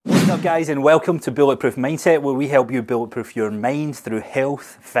up, guys, and welcome to Bulletproof Mindset, where we help you bulletproof your mind through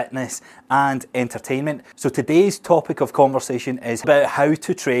health, fitness and entertainment. So today's topic of conversation is about how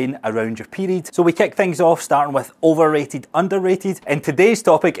to train around your period. So we kick things off starting with overrated, underrated, and today's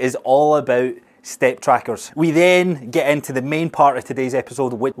topic is all about step trackers. We then get into the main part of today's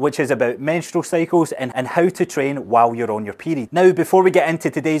episode, which is about menstrual cycles and how to train while you're on your period. Now, before we get into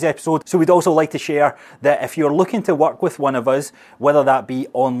today's episode, so we'd also like to share that if you're looking to work with one of us, whether that be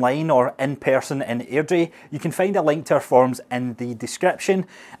online or in person in Airdrie, you can find a link to our forums in the description.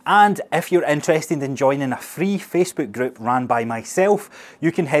 And if you're interested in joining a free Facebook group run by myself,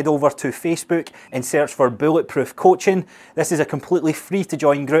 you can head over to Facebook and search for Bulletproof Coaching. This is a completely free to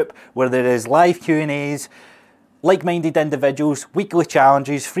join group where there is live Q&As, like-minded individuals, weekly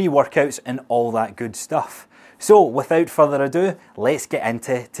challenges, free workouts and all that good stuff. So without further ado, let's get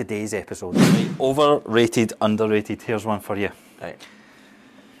into today's episode. Overrated, underrated, here's one for you. Right.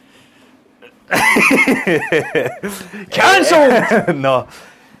 Cancelled! No.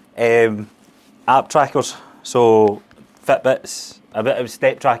 App trackers, so Fitbits, a bit of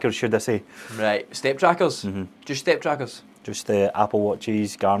step trackers should I say. Right, step trackers? Just step trackers? Just the Apple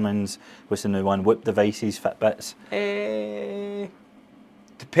Watches, Garmin's, what's the new one, Whoop devices, Fitbits.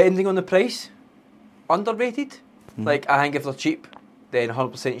 Depending on the price, underrated. Like, I think if they're cheap, then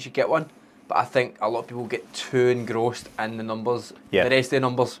 100% you should get one. But I think a lot of people get too engrossed in the numbers, the rest of the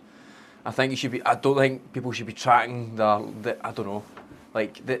numbers. I think you should be, I don't think people should be tracking the I don't know,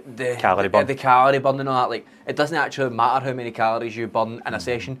 like the calorie burn. The calorie burn and all that. Like, it doesn't actually matter how many calories you burn in a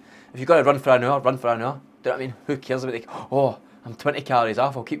session. If you've got to run for an hour, run for an hour. Do you know what I mean? Who cares about I'm 20 calories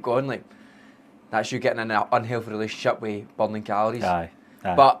off, I'll keep going. Like, that's you getting in an unhealthy relationship with burning calories. Aye.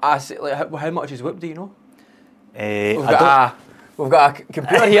 But I say, like, how much is Whoop, do you know? We've got a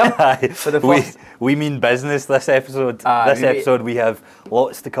computer here. For the first. We mean business this episode. Episode we have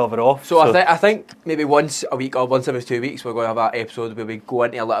lots to cover off. So I think maybe once a week or once every 2 weeks we're going to have an episode where we go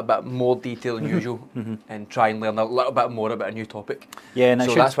into a little bit more detail than usual and try and learn a little bit more about a new topic. Yeah, and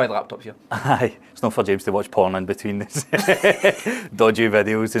so that's why the laptop's here. Aye, it's not for James to watch porn in between this dodgy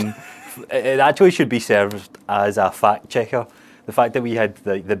videos, and it actually should be served as a fact checker. The fact that we had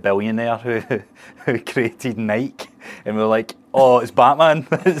the billionaire who created Nike, and we were like, oh, it's Batman.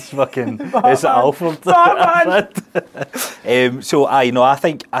 It's fucking it's Alfred. Batman.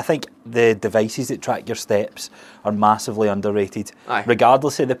 I think the devices that track your steps are massively underrated. Aye.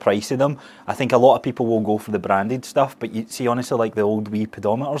 Regardless of the price of them, I think a lot of people will go for the branded stuff. But you see, honestly, like the old wee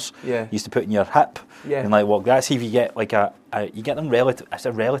pedometers, you used to put in your hip, and like walk that. See if you get like you get them it's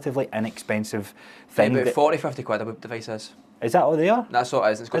a relatively inexpensive thing. About 40-50 quid a Whoop device is. Is that what they are? That's what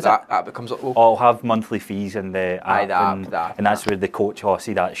it is. It's got that app that comes up. I'll have monthly fees in the app, and that's where the coach,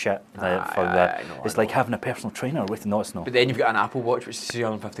 see that shit. It's like having a personal trainer with it's not. But then you've got an Apple Watch which is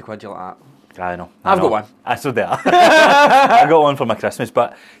 350 quid, you're like that. I know. I've got one. I so did. I got one for my Christmas,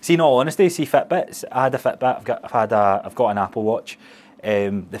 but see, in all honesty, Fitbits. I had a Fitbit. I've got an Apple Watch.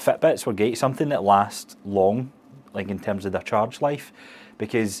 The Fitbits were great, something that lasts long, like in terms of their charge life,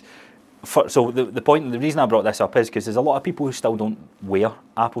 because. The reason I brought this up is because there's a lot of people who still don't wear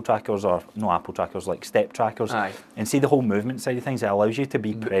Apple trackers or no Apple trackers, like step trackers. Aye. And see the whole movement side of things. It allows you to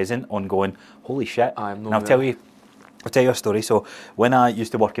be present on going, holy shit. And I'll tell you a story. So when I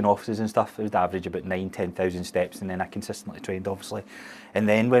used to work in offices and stuff, it would average about 9,000-10,000 steps, and then I consistently trained, obviously. And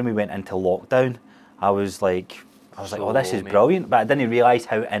then when we went into lockdown, I was like, oh, this is brilliant. But I didn't realise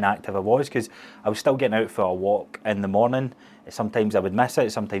how inactive I was, because I was still getting out for a walk in the morning. Sometimes I would miss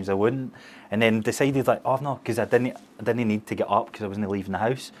it, sometimes I wouldn't. And then decided like, oh no, because I didn't need to get up because I wasn't leaving the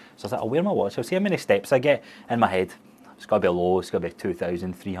house. So I was like, I'll wear my watch, I'll see how many steps I get in my head. It's got to be low, it's got to be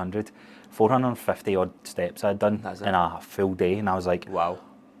 2,300. 450 odd steps I'd done in a full day. And I was like, whoa.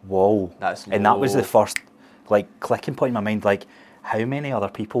 That's low. And that was the first like clicking point in my mind, like, how many other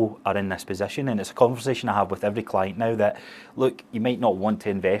people are in this position? And it's a conversation I have with every client now that, look, you might not want to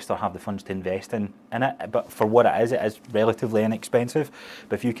invest or have the funds to invest in it, but for what it is relatively inexpensive.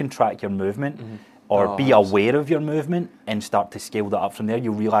 But if you can track your movement or be aware of your movement and start to scale that up from there,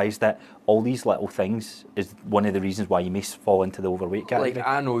 you'll realise that all these little things is one of the reasons why you may fall into the overweight category. Like,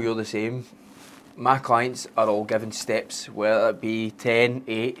 I know you're the same. My clients are all given steps, whether it be 10,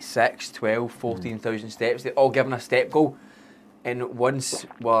 8, 6, 12, 14,000 steps. They're all given a step goal. And once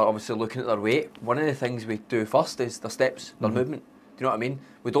we're obviously looking at their weight, one of the things we do first is their steps, their movement. Do you know what I mean?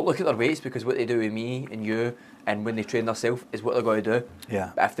 We don't look at their weights, because what they do with me and you and when they train themselves is what they're going to do.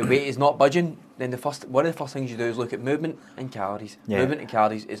 Yeah. But if the weight is not budging, then one of the first things you do is look at movement and calories. Yeah. Movement and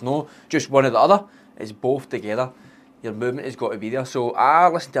calories is not just one or the other, it's both together. Your movement has got to be there. So I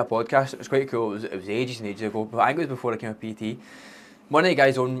listened to a podcast, it was quite cool, it was ages and ages ago, but I think it was before I came with PT. One of the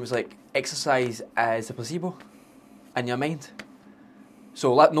guys on was like, exercise is a placebo in your mind.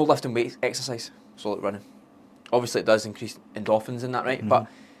 So no lifting weights, exercise, so like running. Obviously it does increase endorphins and that, right? But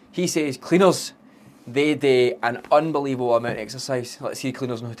he says cleaners, they do an unbelievable amount of exercise. Let's see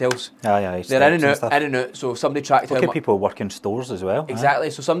cleaners in hotels. Aye, they're in and out. So somebody tracked how much people work in stores as well. Exactly.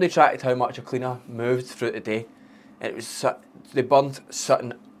 So somebody tracked how much a cleaner moved throughout the day, and it was they burned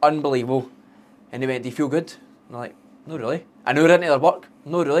something unbelievable. And they went, "Do you feel good?" And I'm like, "No, really." I know they're into their work.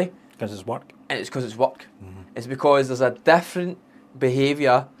 No, really. Because it's work. And it's because it's work. It's because there's a different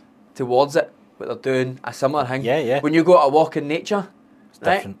behaviour towards it, but they're doing a similar thing. Yeah. When you go out a walk in nature, it's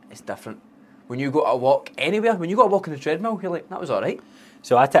different. It's different. When you go out a walk anywhere, when you go out a walk on the treadmill, you're like, that was all right.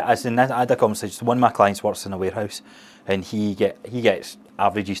 So I had a conversation. One of my clients works in a warehouse, and he gets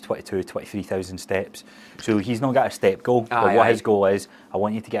averages 23,000 steps. So he's not got a step goal. But what his goal is, I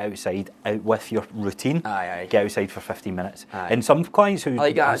want you to get outside, out with your routine. Get outside for 15 minutes. And some clients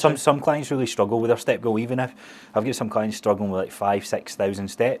some clients really struggle with their step goal. Even if I've got some clients struggling with like 5,000-6,000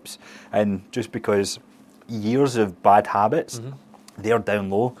 steps, and just because years of bad habits. They're down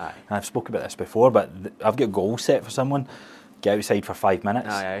low. And I've spoken about this before, but I've got goals set for someone. Get outside for 5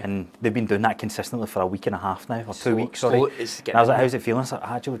 minutes. And they've been doing that consistently for a week and a half now, or 2 weeks, sorry. And I was like, how's it feeling? It's like,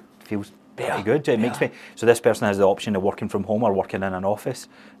 actually feels pretty good. It makes me... So this person has the option of working from home or working in an office.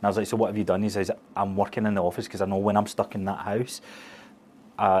 And I was like, so what have you done? He says, I'm working in the office because I know when I'm stuck in that house,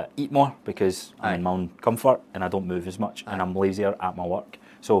 I eat more because I'm in my own comfort and I don't move as much and I'm lazier at my work.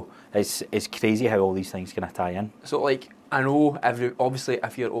 So it's crazy how all these things kind of tie in. So like, I know obviously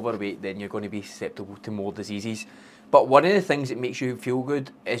if you're overweight then you're going to be susceptible to more diseases, but one of the things that makes you feel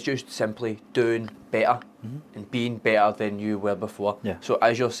good is just simply doing better and being better than you were before. So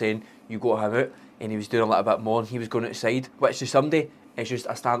as you're saying, you got him out and he was doing a little bit more and he was going outside, which to somebody is just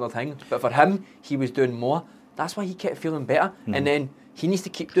a standard thing, but for him he was doing more. That's why he kept feeling better, and then he needs to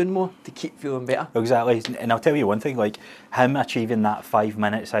keep doing more to keep feeling better. Exactly. And I'll tell you one thing, like him achieving that 5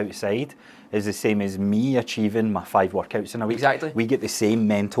 minutes outside is the same as me achieving my 5 workouts in a week. Exactly. We get the same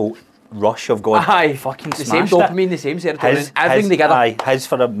mental rush of going, fucking the smashed same dopamine, the same serotonin, everything together. His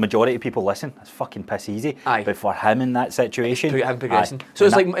for a majority of people, listen, that's fucking piss easy. But for him in that situation, him progressing. So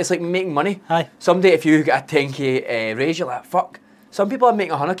it's like making money. Someday if you get a 10k raise, you're like, fuck. Some people are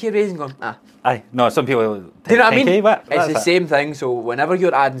making a 100k raise and going, No, some people... Do you know what I mean? It's the same thing. So whenever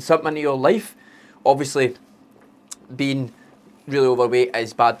you're adding something into your life, obviously being really overweight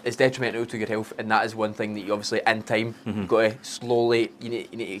is bad, it's detrimental to your health, and that is one thing that you obviously in time you've got to slowly, you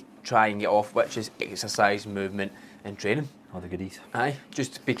need to try and get off, which is exercise, movement and training. All the goodies.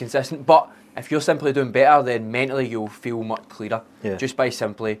 Just be consistent. But if you're simply doing better, then mentally you'll feel much clearer just by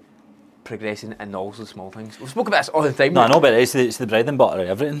simply progressing in all the small things. We've spoken about this all the time. No, I know, but it's the bread and butter of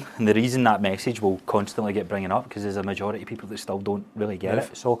everything, and the reason that message will constantly get bringing up because there's a majority of people that still don't really get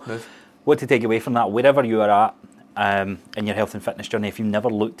it. So what to take away from that, wherever you are at in your health and fitness journey, if you've never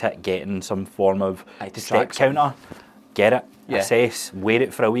looked at getting some form of step counter, get it, assess, wear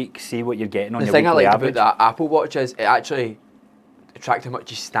it for a week, see what you're getting on your weekly average. The thing I like about that Apple Watch is it actually tracks how much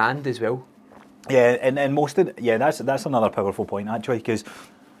you stand as well. Yeah, and most of that's another powerful point actually, because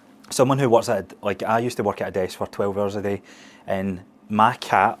someone who works I used to work at a desk for 12 hours a day, and my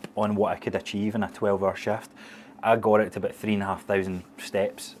cap on what I could achieve in a 12-hour shift, I got it to about 3,500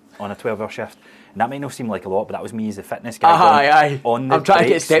 steps on a 12-hour shift. And that might not seem like a lot, but that was me as a fitness guy on the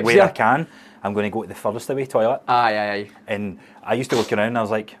breaks where I can. I'm going to go to the furthest away toilet. And I used to look around and I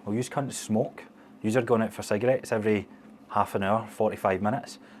was like, well, you can't smoke. You're going out for cigarettes every half an hour, 45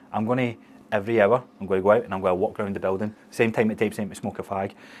 minutes. Every hour, I'm going to go out and I'm going to walk around the building. Same time it takes me to smoke a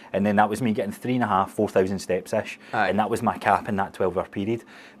fag. And then that was me getting 4,000 steps-ish. And that was my cap in that 12-hour period.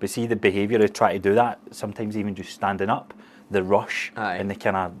 But see, the behaviour of trying to do that, sometimes even just standing up, the rush and the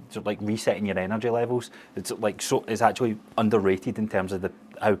kind of like resetting your energy levels, it's actually underrated in terms of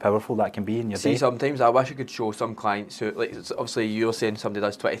how powerful that can be in your day. See, sometimes I wish I could show some clients who, like, obviously you're saying somebody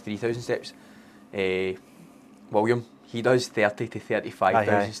does 23,000 steps. William, he does 30 to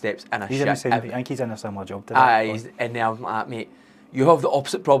 35,000 steps in a shift. I think he's in a similar job to that. And then I'm like, mate, you have the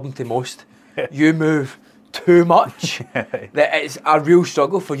opposite problem to most. You move too much that it's a real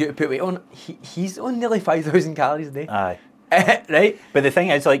struggle for you to put weight on. He's on nearly 5,000 calories a day. Right? But the thing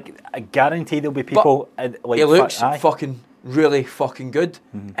is, like, I guarantee there'll be people... he looks fucking really fucking good,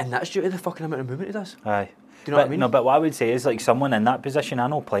 and that's due to the fucking amount of movement he does. Do you know what I mean? No, but what I would say is, like, someone in that position, I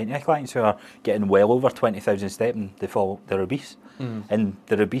know plenty of clients who are getting well over 20,000 steps and they're obese. And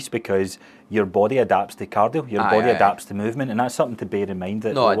they're obese because your body adapts to cardio, your body adapts to movement, and that's something to bear in mind,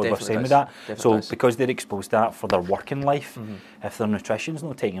 that what we're saying with that. So because they're exposed to that for their working life, if their nutrition's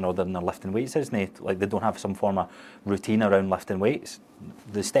not taking order and their lifting weights isn't, like they don't have some form of routine around lifting weights,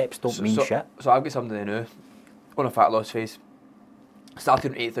 the steps don't mean shit. So I've got something to know. On a fat loss phase,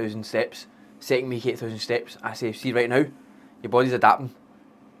 started on 8,000 steps, second week 8,000 steps, I say, see right now, your body's adapting,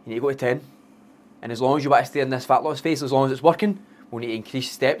 you need to go to 10. And as long as you want to stay in this fat loss phase, as long as it's working, we'll need to increase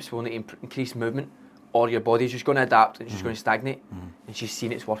steps, we'll need to increase movement, or your body's just going to adapt and it's just going to stagnate. And she's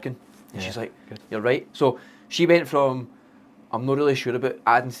seen it's working. And she's like, you're right. So she went from, I'm not really sure about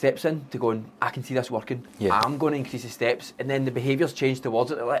adding steps in, to going, I can see this working. I'm going to increase the steps. And then the behaviours change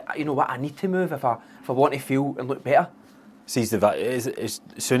towards it. They're like, you know what, I need to move if I want to feel and look better. Sees the as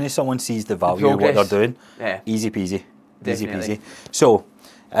soon as someone sees the value of what they're doing, easy peasy. Definitely. Easy peasy. So,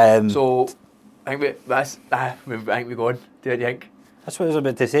 I think we're going. Do you think? That's what I was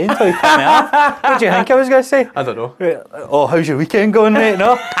about to say until you cut me off. What do you think I was going to say? I don't know. Oh, how's your weekend going, mate?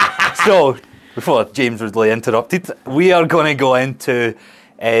 No? So, before James Ridley interrupted, we are going to go into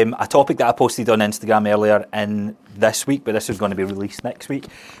a topic that I posted on Instagram earlier in this week, but this is going to be released next week,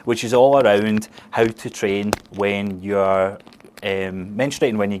 which is all around how to train when you're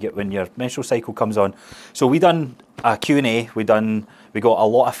menstruating, when your menstrual cycle comes on. So we done a Q&A, we got a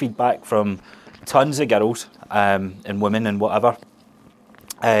lot of feedback from tons of girls and women and whatever,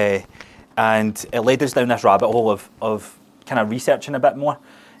 and it led us down this rabbit hole of kind of researching a bit more.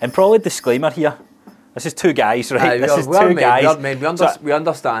 And probably disclaimer here, this is two guys, right? We understand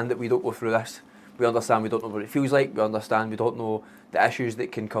that we don't go through this. We understand we don't know what it feels like. We understand we don't know the issues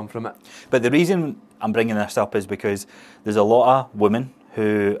that can come from it. But the reason I'm bringing this up is because there's a lot of women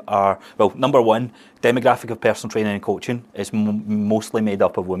who are, well, number one, demographic of personal training and coaching is mostly made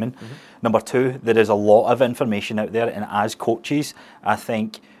up of women. Number two, there is a lot of information out there, and as coaches, I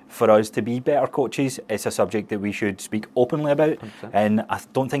think for us to be better coaches, it's a subject that we should speak openly about, 100%. And I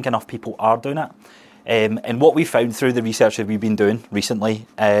don't think enough people are doing it. And what we found through the research that we've been doing recently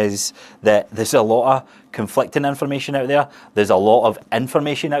is that there's a lot of conflicting information out there. There's a lot of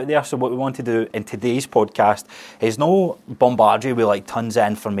information out there. So what we want to do in today's podcast is no bombard you with like tons of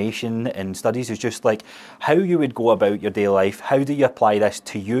information and studies. It's just like how you would go about your daily life. How do you apply this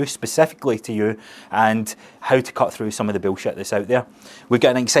to you, specifically to you, and how to cut through some of the bullshit that's out there. We've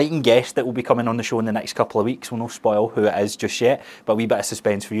got an exciting guest that will be coming on the show in the next couple of weeks. We'll not spoil who it is just yet, but a wee bit of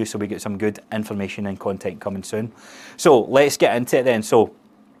suspense for you, so we get some good information and content coming soon. So let's get into it then. So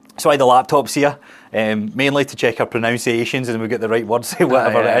I had the laptops here, mainly to check our pronunciations and we get the right words,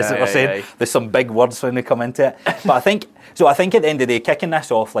 whatever it is that we're saying. There's some big words when we come into it. But I think at the end of the day, kicking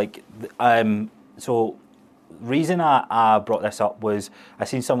this off, so reason I brought this up was I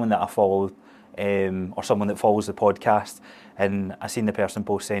seen someone that I followed, or someone that follows the podcast, and I seen the person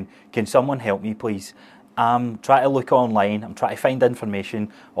post saying, can someone help me please? I'm trying to look online, I'm trying to find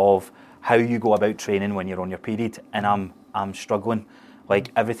information of how you go about training when you're on your period, and I'm struggling. Like,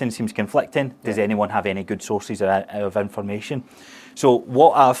 everything seems conflicting. Does anyone have any good sources of information? So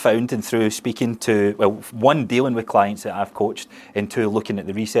what I've found, and through speaking to, well, one, dealing with clients that I've coached, and two, looking at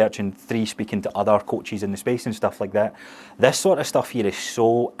the research, and three, speaking to other coaches in the space and stuff like that, this sort of stuff here is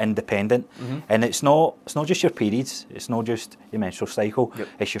so independent. And it's not just your periods, it's not just your menstrual cycle,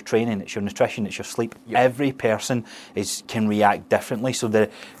 it's your training, it's your nutrition, it's your sleep. Every person can react differently. So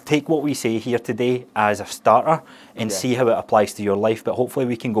take what we say here today as a starter and see how it applies to your life. But hopefully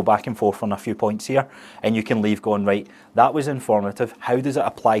we can go back and forth on a few points here, and you can leave going, right, that was informative. How does it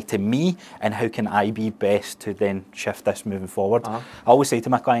apply to me, and how can I be best to then shift this moving forward? I always say to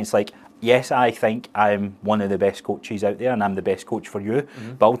my clients, like, yes, I think I'm one of the best coaches out there and I'm the best coach for you,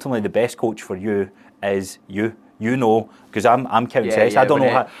 but ultimately the best coach for you is you. You know, because I'm counting steps. I don't know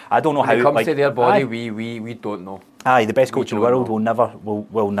how. When it comes to their body, we don't know. Aye, the best coach in the world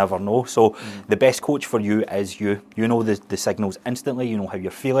will never know. So the best coach for you is you. You know the signals instantly. You know how you're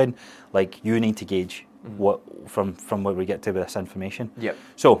feeling. Like, you need to gauge what from what we get to with this information.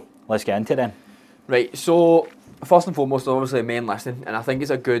 So let's get into it then. Right. So first and foremost, obviously men listening, and I think it's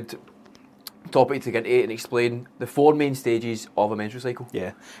a good topic to get into and explain the four main stages of a menstrual cycle.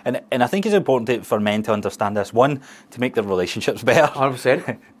 Yeah, and I think it's important for men to understand this. One, to make their relationships better.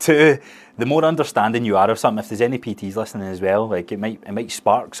 100%. Two, the more understanding you are of something, if there's any PTs listening as well, like it might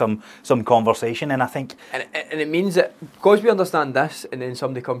spark some conversation. And I think, and it means that because we understand this, and then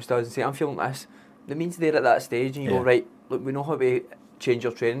somebody comes to us and say, I'm feeling this, it means they're at that stage, and you go, right, look, we know how to change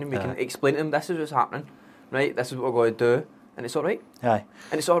your training, and we can explain to them, this is what's happening, right? This is what we're going to do, and it's all right. Aye.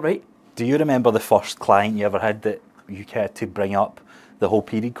 And it's all right. Do you remember the first client you ever had that you had to bring up the whole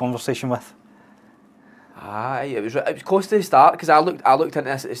period conversation with? Aye, it was close to the start because I looked into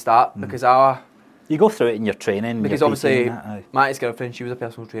this at the start because You go through it in your training. because your PT obviously and that, aye. Matty's girlfriend, she was a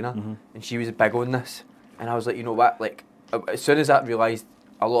personal trainer and she was big on this, and I was like, you know what, like as soon as I realised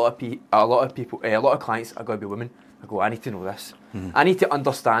a lot of clients are going to be women, I go, I need to know this. I need to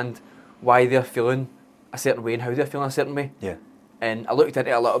understand why they're feeling a certain way and how they're feeling a certain way. Yeah. And I looked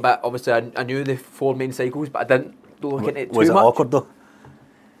into it a little bit. Obviously, I knew the 4 main cycles, but I didn't look into it too much. Was it awkward though?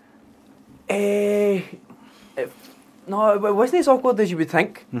 No, it wasn't as awkward as you would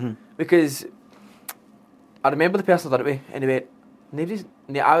think, because I remember the person that done it with, and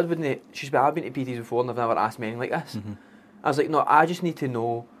I've been to PTs before and they've never asked me anything like this. I was like, no, I just need to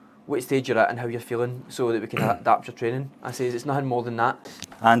know what stage you're at and how you're feeling so that we can adapt your training. I says, it's nothing more than that.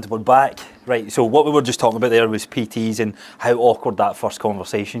 And we're back. Right, so what we were just talking about there was PTs and how awkward that first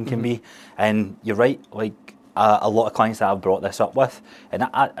conversation can be. And you're right, like a lot of clients that I've brought this up with, and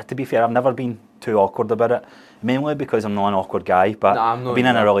to be fair, I've never been too awkward about it, mainly because I'm not an awkward guy, but I've been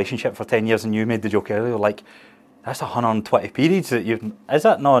in a relationship for 10 years and you made the joke earlier, like, that's 120 periods that you've... Is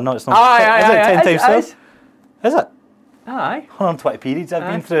it? No, it's not. Is it 10 times 2? Is it? Aye. 120 periods I've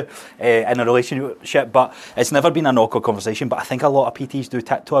been through in a relationship, but it's never been an awkward conversation. But I think a lot of PTs do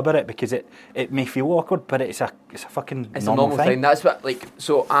tiptoe about it because it may feel awkward, but it's a fucking it's normal a normal thing. That's what, like,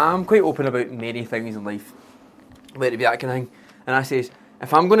 so I'm quite open about many things in life, let it be that kind of thing. And I says,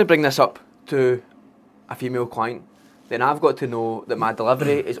 if I'm going to bring this up to a female client, then I've got to know that my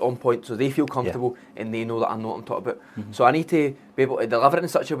delivery is on point so they feel comfortable and they know that I know what I'm talking about. So I need to be able to deliver it in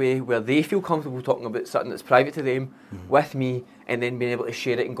such a way where they feel comfortable talking about something that's private to them with me, and then being able to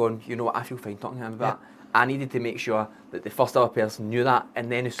share it and going, you know what, I feel fine talking to him about that. I needed to make sure that the first other person knew that, and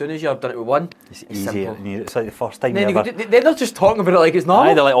then as soon as you've done it with one, it's easy. simple. It's like the first time Then you ever... they're not just talking about it like it's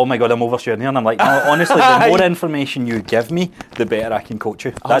normal. They're like, oh my god, I'm oversharing here, and I'm like, no, honestly, the more information you give me, the better I can coach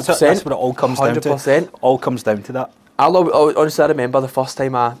you. That's what it all comes down to. 100%. All comes down to that. Honestly, I remember the first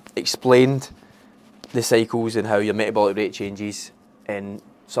time I explained the cycles and how your metabolic rate changes, and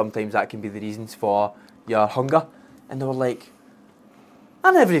sometimes that can be the reasons for your hunger. And they were like, I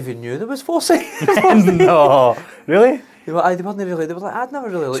never even knew there was 4 cycles. No, really? They were like, I'd never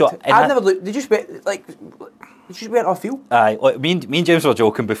really looked. They just went off field. Aye, like, me and James were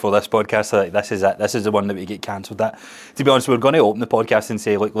joking before this podcast, like, this is it. This is the one that we get cancelled at. To be honest, we're going to open the podcast and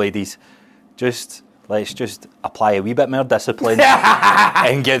say, look, ladies, let's just apply a wee bit more discipline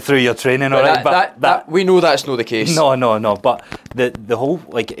and get through your training, alright? But that we know that's not the case. No. But the whole,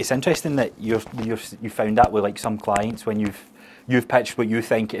 like, it's interesting that you found that with like some clients when you've pitched what you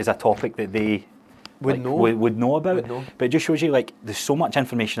think is a topic that they would know about. But it just shows you, like, there's so much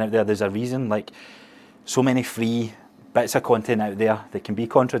information out there. There's a reason, like, so many free bits of content out there that can be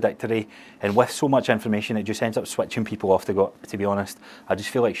contradictory, and with so much information it just ends up switching people off. To be honest, I just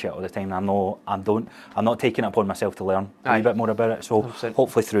feel like shit all the time. I'm not taking it upon myself to learn a wee bit more about it. So 100%.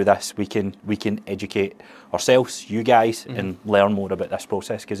 Hopefully through this we can educate ourselves, you guys, and learn more about this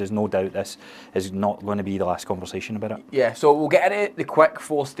process, because there's no doubt this is not going to be the last conversation about it. Yeah, so we'll get into the quick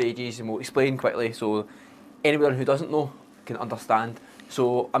 4 stages and we'll explain quickly so anyone who doesn't know can understand.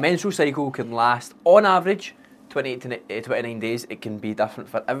 So a menstrual cycle can last, on average, 28 to 29 days. It can be different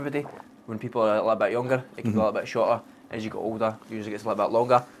for everybody. When people are a little bit younger, it can be a little bit shorter. As you get older, it usually gets a little bit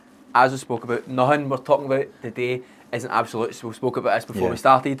longer. As we spoke about, nothing we're talking about today isn't absolute. So we spoke about this before we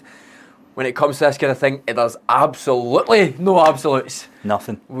started. When it comes to this kind of thing, there's absolutely no absolutes.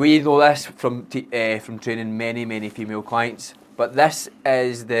 Nothing. We know this from training many female clients, but this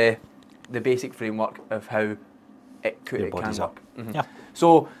is the basic framework of how it can work. Yeah.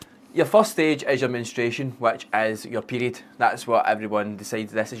 So your first stage is your menstruation, which is your period. That's what everyone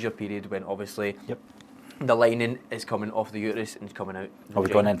decides. This is your period, when obviously the lining is coming off the uterus and coming out. Are we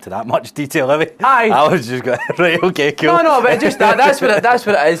going into that much detail, are we? Aye. I was just going, right, okay, cool. No, but just that's what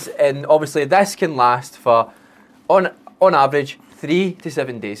it is. And obviously this can last for, on average, 3 to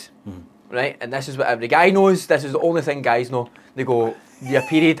 7 days. Right? And this is what every guy knows. This is the only thing guys know. They go, your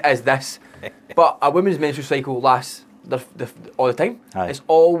period is this. But a woman's menstrual cycle lasts all the time. Aye. It's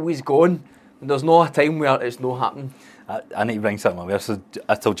always going. There's no a time where it's not happening. I need to bring something up. So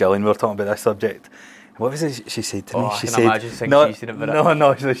I told Gillian we were talking about this subject. What was it she said to me? She said, so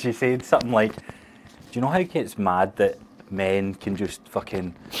she said something like, do you know how it gets mad that men can just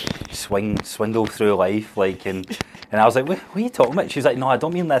fucking swindle through life, like, and I was like, what are you talking about? She's like, no, I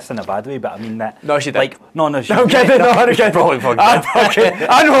don't mean this in a bad way, but I mean that. No, she did. Like, no, she I'm kidding. probably fucking okay,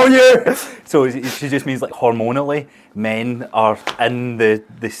 I know you. So she just means, like, hormonally, men are in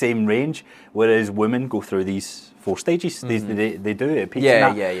the same range, whereas women go through these 4 stages. They do it. Peaks Yeah,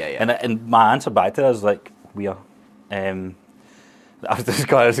 and that. yeah. And my answer back to that is like, we are. I was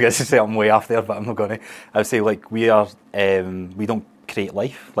going to say I'm way off there, but I'm not going to. I would say like we are. We don't create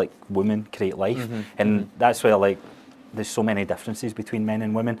life. Like women create life, and that's where like there's so many differences between men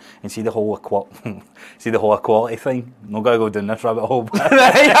and women. And see the whole equality thing. I'm not going to go down this rabbit hole.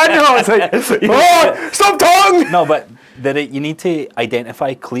 I know. It's like, oh, stop talking. No, but you need to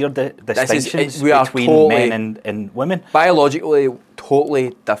identify clear distinctions between totally, men and women. Biologically,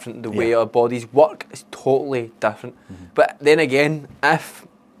 totally different. The way our bodies work is totally different. But then again, if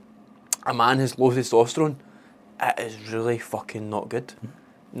a man has low testosterone, it is really fucking not good.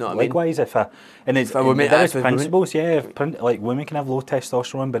 You know what Likewise, I mean? if a woman, there's principles, like women can have low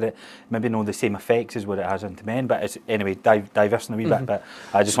testosterone, but it maybe not the same effects as what it has onto men. But it's anyway, diversing a wee bit. But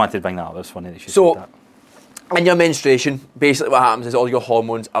I just wanted to bring that up. It's funny that you said that. In your menstruation, basically what happens is all your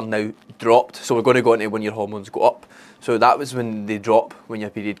hormones are now dropped. So we're going to go into when your hormones go up. So that was when they drop when your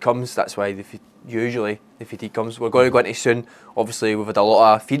period comes. That's why usually the fatigue comes. We're going to go into soon. Obviously, we've had a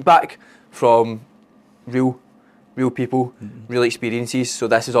lot of feedback from real people, real experiences. So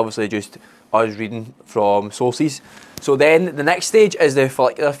this is obviously just us reading from sources. So then the next stage is the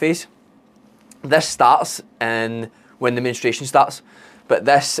follicular phase. This starts when the menstruation starts. But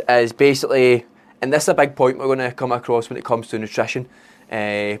this is basically... And this is a big point we're going to come across when it comes to nutrition,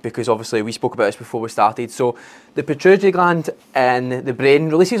 because obviously we spoke about this before we started. So the pituitary gland in the brain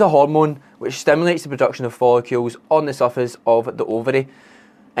releases a hormone which stimulates the production of follicles on the surface of the ovary.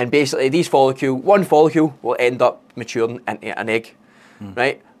 And basically one follicle will end up maturing into an egg,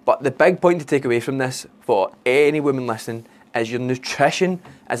 right? But the big point to take away from this for any women listening is your nutrition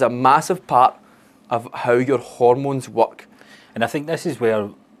is a massive part of how your hormones work. And I think this is where...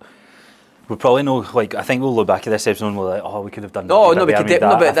 We probably know, like, I think we'll look back at this episode and we're like, oh, we could have done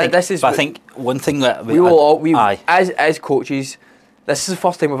that. This is... But I think one thing that... As coaches, this is the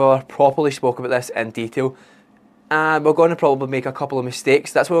first time we've ever properly spoke about this in detail. And we're going to probably make a couple of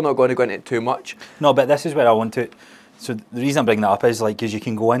mistakes. That's why we're not going to go into it too much. No, but this is where I want to... So the reason I'm bringing that up is, like, because you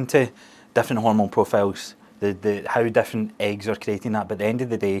can go into different hormone profiles, how different eggs are creating that, but at the end of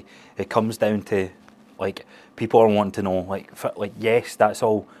the day, it comes down to, like, people are wanting to know, like yes, that's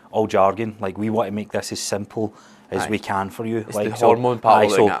all jargon. Like, we want to make this as simple as we can for you. It's like the hormone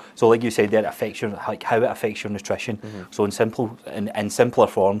part. So like you said, that affects your, like, how it affects your nutrition. So in simpler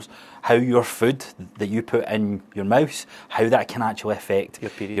forms, how your food that you put in your mouth, how that can actually affect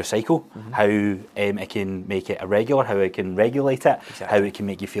your cycle, how it can make it irregular, how it can regulate it, how it can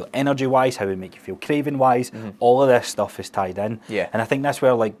make you feel energy wise, how it make you feel craving wise. All of this stuff is tied in. And I think that's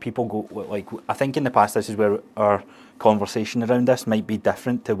where, like, people go, like, I think in the past this is where our conversation around this might be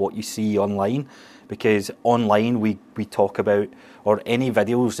different to what you see online, because online we talk about, or any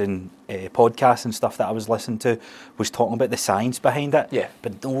videos and podcasts and stuff that I was listening to was talking about the science behind it.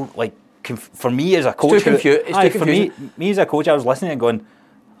 But no, like, for me as a coach, it's too confusing. For me as a coach, I was listening and going,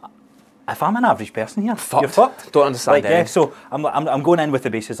 if I'm an average person here, you're fucked. Don't understand. Like, so I'm going in with the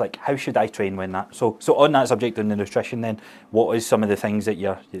basis, like, how should I train when that? So on that subject, on the nutrition, then, what is some of the things that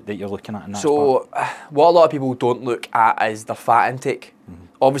you're looking at in that? So what a lot of people don't look at is their fat intake.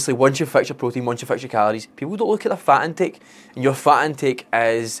 Obviously, once you fix your protein, once you fix your calories, people don't look at their fat intake. And your fat intake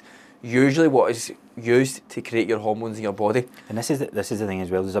is usually what is used to create your hormones in your body. And this is the thing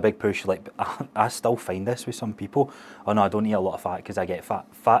as well. There's a big push. Like, I still find this with some people. Oh no, I don't eat a lot of fat because I get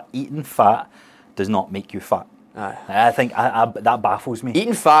fat. Eating fat does not make you fat. I think that baffles me.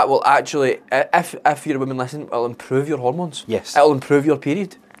 Eating fat will actually, if you're a woman listening, will improve your hormones. Yes. It'll improve your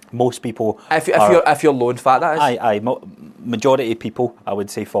period. Most people, if you're low in fat, that is. Majority of people, I would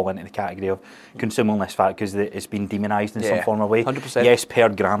say, fall into the category of consuming less fat because it's been demonised in some form or way. 100%. Yes, per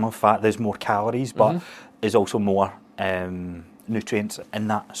gram of fat, there's more calories, but there's also more nutrients in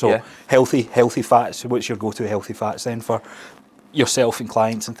that. So healthy fats. What's your go-to healthy fats then for yourself and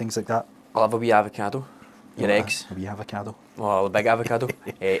clients and things like that? I'll have a wee avocado. Your eggs. A wee avocado. Well, a big avocado.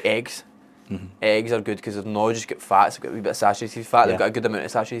 Eggs. Eggs are good because they've not just got fats, they've got a wee bit of saturated fat, they've got a good amount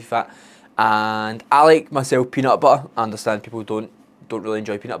of saturated fat. And I like myself peanut butter. I understand people don't really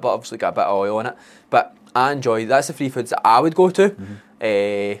enjoy peanut butter, obviously got a bit of oil in it. But I enjoy, that's the 3 foods that I would go to.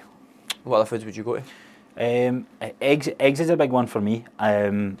 What other foods would you go to? Eggs is a big one for me.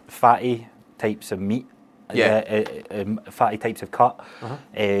 Fatty types of meat. Fatty types of cut.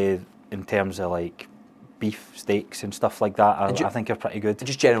 In terms of, like, beef steaks and stuff like that, I think are pretty good. And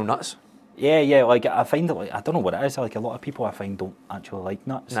just general nuts? Yeah, like, I find that, like, I don't know what it is, like, a lot of people I find don't actually like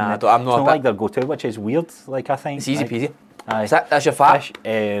nuts. Nah, I'm not like their go-to, which is weird, like, I think. It's easy peasy. Aye. That's your fat?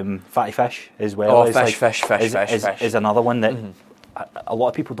 Fish, fatty fish as well. Oh, fish. Is another one that a lot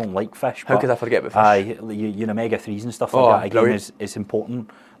of people don't like fish. How but could I forget about fish? Your omega-3s and stuff Oh, like that, again, brilliant. it's important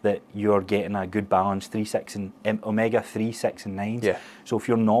that you're getting a good balance, 3, 6 and omega-3, 6 and 9s. Yeah. So if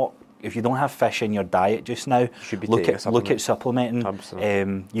you don't have fish in your diet just now, should be look taking at a look at supplementing.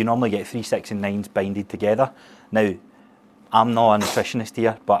 Absolutely. You normally get 3, 6 and 9s binded together. Now, I'm not a nutritionist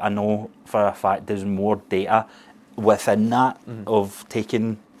here, but I know for a fact there's more data within that of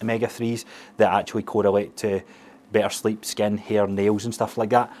taking omega-3s that actually correlate to better sleep, skin, hair, nails and stuff like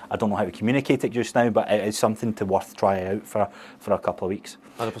that. I don't know how to communicate it just now, but it is something to worth trying out for a couple of weeks.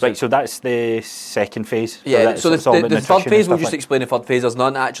 100%. Right, so that's the second phase. Yeah, so it's all about the nutrition third phase, and we'll stuff just like- explain the third phase. There's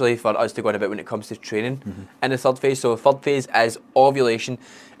none actually for us to go on about when it comes to training in the third phase. So the third phase is ovulation,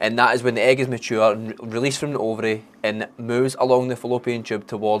 and that is when the egg is mature and released from the ovary and moves along the fallopian tube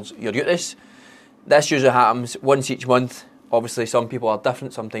towards your uterus. This usually happens once each month. Obviously, some people are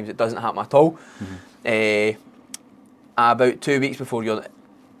different. Sometimes it doesn't happen at all. About 2 weeks before you're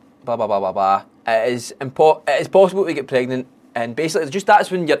blah blah blah blah blah. It is possible to get pregnant, and basically that's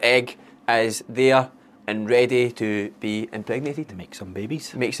when your egg is there and ready to be impregnated. to make some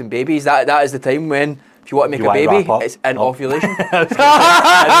babies. Make some babies. That is the time when, if you want to make You a wanna baby, wrap up? it's in Oh. ovulation. At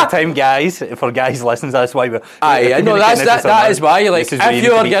the time, guys, for guys listening, that's why we're. Aye, I know, communicating this that to is why, like, This is where if you need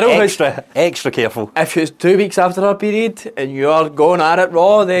you're to a be girl who's- extra careful. If it's 2 weeks after her period and you're going at it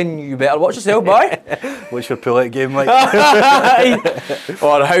raw, then you better watch yourself, boy. What's your pull-out game like?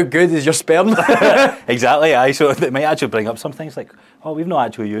 Or how good is your sperm? Exactly, aye. So it might actually bring up some things like, oh, we've not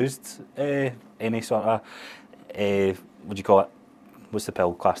actually used any sort of, what do you call it? What's the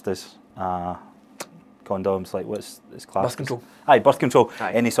pill classed as? Condoms, like what's it's classed? Birth control. Aye, birth control.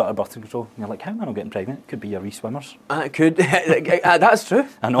 Aye. Any sort of birth control. And you're like, how am I not getting pregnant? Could be your swimmers. It could. That's true.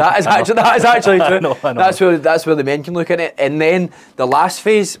 I know, That is I know. actually true. I know. That's where the men can look at it. And then the last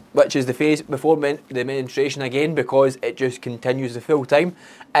phase, which is the phase before the menstruation again, because it just continues the full time,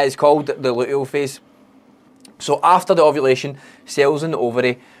 is called the luteal phase. So after the ovulation, cells in the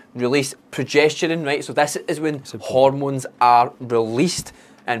ovary release progesterone, right? So this is when hormones are released,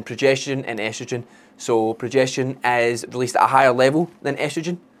 and progesterone and estrogen. So progesterone is released at a higher level than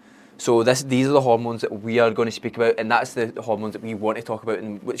estrogen. So these are the hormones that we are going to speak about, and that's the hormones that we want to talk about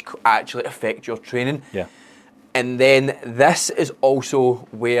and which actually affect your training. Yeah. And then this is also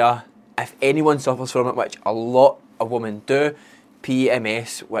where, if anyone suffers from it, which a lot of women do,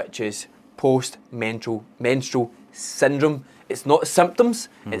 PMS, which is post-menstrual syndrome. It's not symptoms,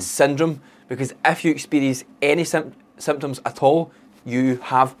 it's syndrome, because if you experience any symptoms at all, you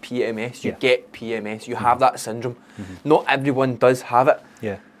have PMS, you get PMS, you have that syndrome. Not everyone does have it.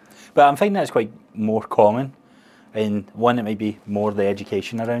 Yeah. But I'm finding that's quite more common, and one, it might be more the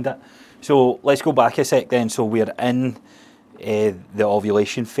education around it. So let's go back a sec then. So we're in the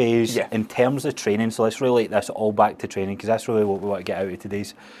ovulation phase. Yeah. In terms of training, so let's relate this all back to training, because that's really what we want to get out of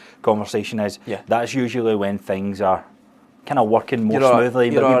today's conversation is. Yeah. That's usually when things are kind of working more You're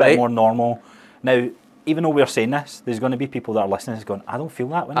smoothly, you're but a wee all bit right. more normal. Now, even though we're saying this, there's going to be people that are listening that's going, I don't feel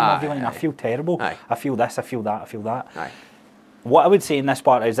that when I'm ovulating. I feel terrible. Aye. I feel this, I feel that, I feel that. Aye. What I would say in this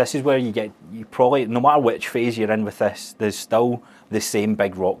part is this is where you probably, no matter which phase you're in with this, there's still the same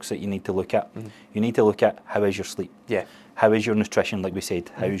big rocks that you need to look at. You need to look at how is your sleep? Yeah. How is your nutrition, like we said?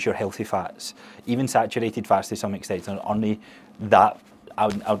 How is your healthy fats? Even saturated fats to some extent are only that, I'll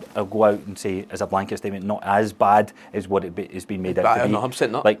go out and say as a blanket statement, not as bad as what is being made out to be. No,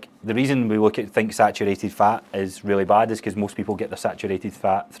 100% not. Like the reason we think saturated fat is really bad is because most people get their saturated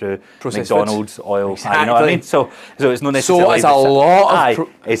fat through Processed McDonald's, oil. You know what I mean? So it's not necessarily. So it's a lot of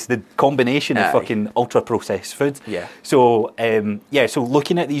it's the combination of Aye. fucking ultra processed food. Yeah. So so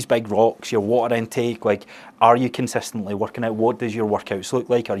looking at these big rocks, your water intake, like, are you consistently working out? What does your workouts look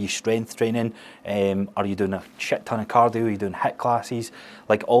like? Are you strength training? Are you doing a shit ton of cardio? Are you doing HIIT classes?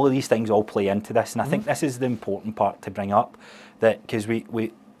 Like, all of these things all play into this, and I think this is the important part to bring up, that because we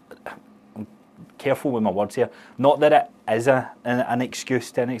I'm careful with my words here. Not that it is an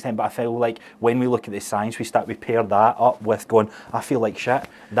excuse to an extent, but I feel like when we look at the science, we pair that up with going, I feel like shit.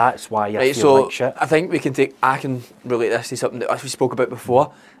 That's why I feel like shit. I think I can relate this to something that we spoke about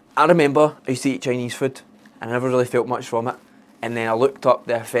before. I remember I used to eat Chinese food and I never really felt much from it. And then I looked up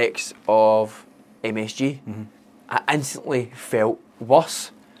the effects of MSG. I instantly felt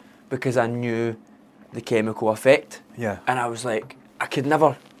worse because I knew the chemical effect. Yeah. And I was like, I could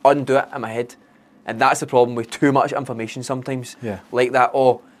never undo it in my head. And that's the problem with too much information sometimes. Yeah. Like that,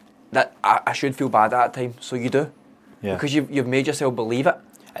 that I should feel bad at that time. So you do. Yeah. Because you've made yourself believe it.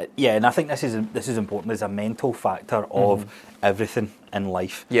 Yeah, and I think this is important. There's a mental factor of everything in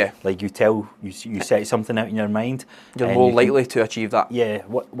life. Yeah. Like you set something out in your mind. You're and more you likely to achieve that. Yeah.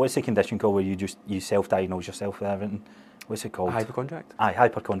 What's the condition called where you self-diagnose yourself with everything? what's it called? Hypochondriac. Aye,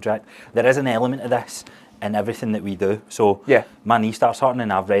 hypochondriac. There is an element of this in everything that we do. So Yeah. my knee starts hurting,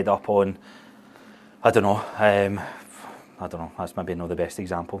 and I've read up on, I don't know, that's maybe not the best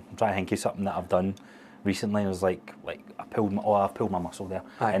example. I'm trying to think of something that I've done recently. It was like I've pulled my muscle there,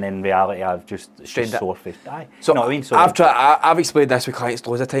 Aye. and in reality I've just Strained it. sore face. Aye, So you know what I mean? So I've explained this with clients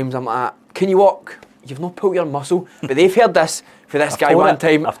loads of times. I'm like, can you walk? You've not pulled your muscle, but they've heard this for this guy tore one it.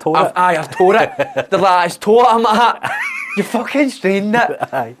 time. I've tore it. I've tore it. They're like, it's tore. I'm like, you fucking strained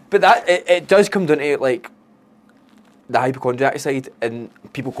it. Aye. But that it does come down to like the hypochondriac side, and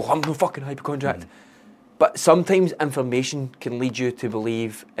people go, I'm no fucking hypochondriac. But sometimes information can lead you to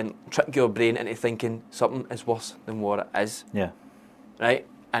believe and trick your brain into thinking something is worse than what it is, yeah. right?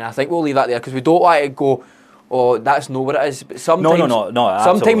 And I think we'll leave that there because we don't want to go, oh, that's not what it is. But sometimes, No, absolutely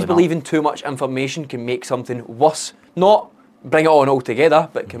sometimes not. believing too much information can make something worse. Not bring it on altogether,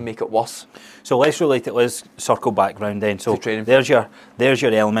 but can make it worse. So let's relate it. Let's circle back round then. So To training. there's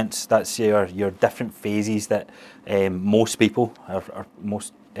your elements. That's your different phases that most people or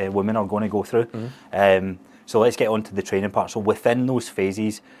most women are going to go through. So let's get on to the training part. So within those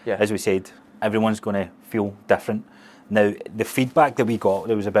phases, Yeah. as we said, everyone's going to feel different. Now the feedback that we got,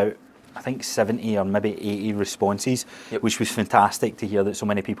 there was about, I think 70 or maybe 80 responses, Yep. which was fantastic to hear that so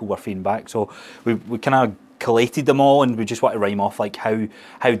many people were feeding back. So we kind of collated them all, and we just want to rhyme off like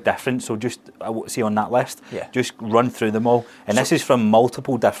how different. So just see on that list, Yeah. just run through them all. And this is from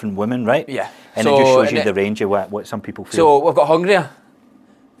multiple different women, right? Yeah. And So- it just shows and you it- the range of what some people feel. So we've got hungrier,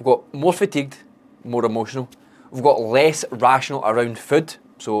 we've got more fatigued, more emotional. We've got less rational around food,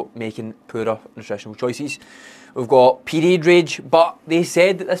 so making poorer nutritional choices. We've got period rage, but they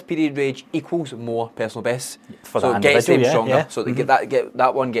said that this period rage equals more personal bests. For so that it gets them individual, stronger. yeah. So they get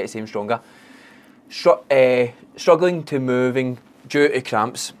that one gets them stronger. Struggling to moving due to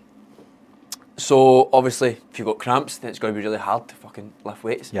cramps. So obviously, if you've got cramps, then it's going to be really hard to fucking lift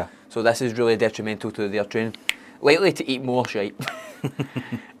weights. Yeah. So this is really detrimental to their training. Likely to eat more shite.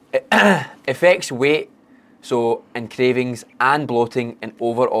 Affects weight, so in cravings and bloating and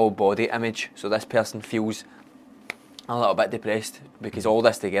overall body image. So this person feels a little bit depressed because all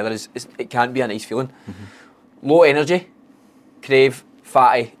this together it can't be a nice feeling. Low energy, crave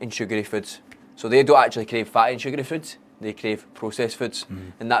fatty and sugary foods. So they don't actually crave fatty and sugary foods, they crave processed foods.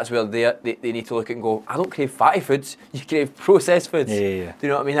 And that's where they need to look at and go, I don't crave fatty foods, you crave processed foods. Yeah. Do you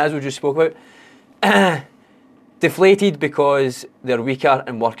know what I mean? As we just spoke about. Deflated because they're weaker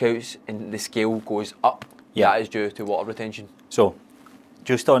in workouts and the scale goes up. Yeah. That is due to water retention. So,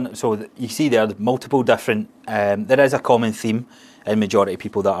 just on, you see there the multiple different. There is a common theme in majority of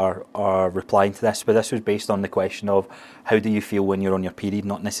people that are replying to this, but this was based on the question of how do you feel when you're on your period,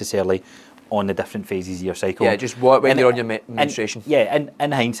 not necessarily on the different phases of your cycle. Yeah, just when you're on your menstruation.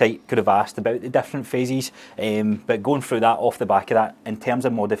 In hindsight, could have asked about the different phases, but going through that off the back of that, in terms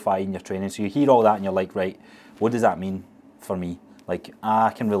of modifying your training, so you hear all that and you're like, right, what does that mean for me? Like,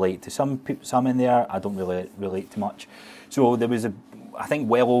 I can relate to some in there, I don't really relate to much. So there was I think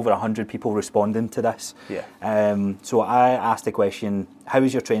well over 100 people responding to this. Yeah. So I asked the question, how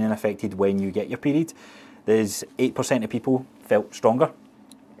is your training affected when you get your period? There's 8% of people felt stronger,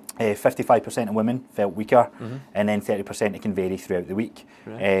 55% of women felt weaker, and then 30% it can vary throughout the week.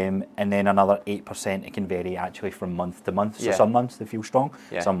 Right. And then another 8% it can vary actually from month to month. So Yeah. some months they feel strong,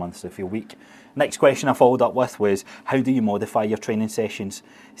 Yeah. some months they feel weak. Next question I followed up with was, how do you modify your training sessions?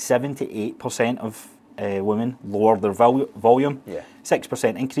 78% of women lower their volume, Yeah.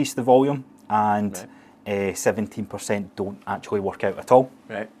 6% increase the volume, and Right. 17% don't actually work out at all.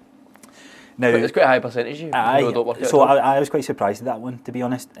 Right. Now, It's quite a high percentage. You know, don't work out so at all. I was quite surprised at that one, to be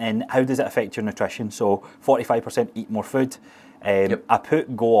honest. And how does it affect your nutrition? So 45% eat more food. Yep. I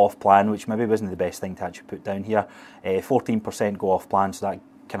put go off plan, which maybe wasn't the best thing to actually put down here. 14% go off plan, so that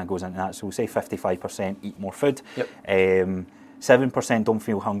kind of goes into that. So we'll say 55% eat more food. Yep. 7% don't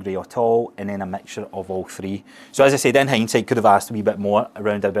feel hungry at all, and then a mixture of all three. So as I said, in hindsight, could have asked a wee bit more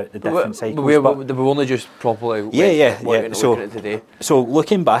around about the different cycles. But we've only just properly looking So, at it today. so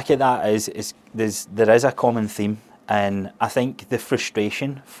looking back at that, there is a common theme, and I think the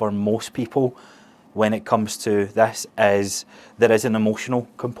frustration for most people when it comes to this is there is an emotional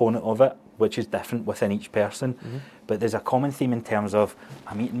component of it, which is different within each person. But there's a common theme in terms of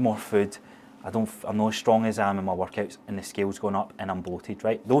I'm eating more food, I'm not as strong as I am in my workouts, and the scale's going up, and I'm bloated.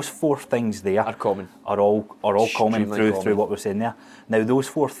 Right, those four things there Are common. are all common Extremely through common. what we're saying there. Now those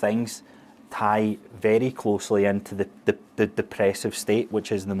four things tie very closely into the depressive state,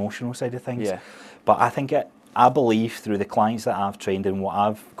 which is the emotional side of things. Yeah. But I believe through the clients that I've trained and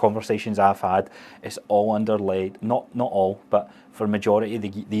conversations I've had, it's all underlaid. Not all, but for majority of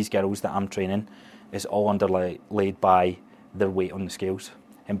these girls that I'm training, is all underlaid by their weight on the scales.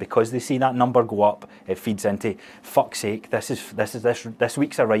 And because they see that number go up, it feeds into, fuck's sake, this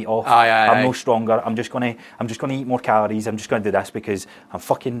week's a write-off. I'm no stronger. I'm just gonna eat more calories. I'm just gonna do this because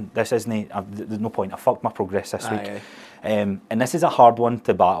there's no point. I fucked my progress this week. And this is a hard one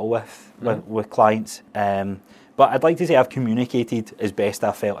to battle with clients. But I'd like to say I've communicated as best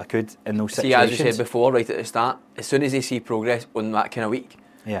I felt I could in those situations. See, as you said before, right at the start, as soon as they see progress on that kind of week,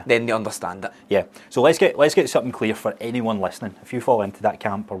 then they understand it. Yeah. So let's get something clear for anyone listening. If you fall into that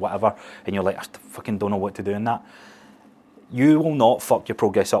camp or whatever, and you're like, I fucking don't know what to do in that, you will not fuck your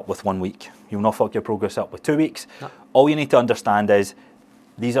progress up with 1 week. You'll not fuck your progress up with 2 weeks. No. All you need to understand is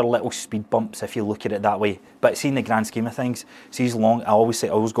these are little speed bumps if you look at it that way. But see, in the grand scheme of things, I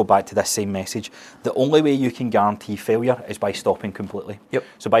always go back to this same message. The only way you can guarantee failure is by stopping completely. Yep.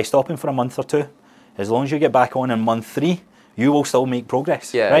 So by stopping for a month or two, as long as you get back on in month 3, you will still make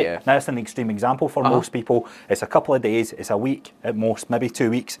progress. Right? Now that's an extreme example for most people. It's a couple of days, it's a week at most, maybe 2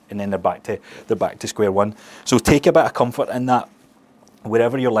 weeks, and then they're back to square one. So take a bit of comfort in that.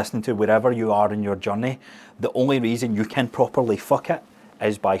 Wherever you're listening to, wherever you are in your journey, the only reason you can properly fuck it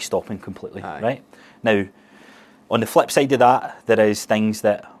is by stopping completely. Right? Now, on the flip side of that, there is things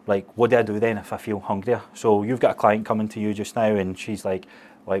that, like, what do I do then if I feel hungrier? So you've got a client coming to you just now, and she's like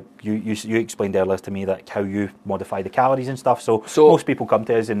you explained earlier to me that how you modify the calories and stuff. So most people come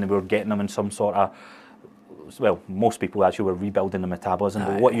to us and we're getting them in some sort of, well, most people actually were rebuilding the metabolism.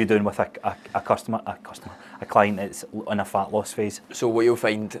 But what are you doing with a client that's in a fat loss phase? So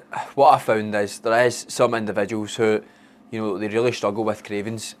what I found is there is some individuals who, they really struggle with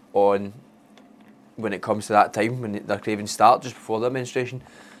cravings when it comes to that time when their cravings start just before their menstruation.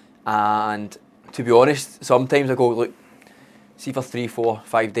 And to be honest, sometimes I go, look, see for 3, 4,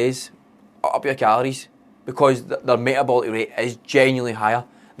 5 days, up your calories, because their metabolic rate is genuinely higher.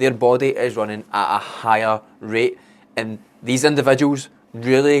 Their body is running at a higher rate, and these individuals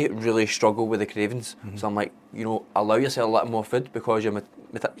really, really struggle with the cravings. Mm-hmm. So I'm like, allow yourself a little more food because your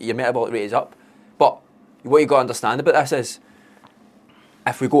metabolic rate is up. But what you got to understand about this is,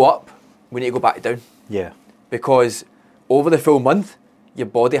 if we go up, we need to go back down. Yeah. Because over the full month, your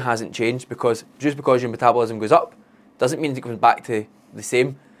body hasn't changed, because just because your metabolism goes up doesn't mean it goes back to the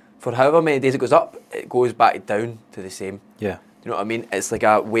same. For however many days it goes up, it goes back down to the same. Yeah. Do you know what I mean? It's like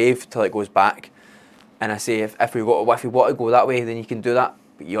a wave till it goes back. And I say, if we want to go that way, then you can do that.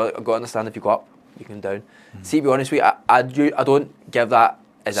 But you got to understand, if you go up, you can down. Mm-hmm. See, to be honest with you, I don't give that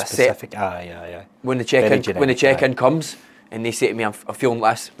as specific, a set. When the check-in comes, and they say to me, I'm feeling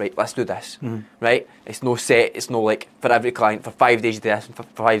this, right, let's do this, right? It's no set, it's no like, for every client, for 5 days you do this, and for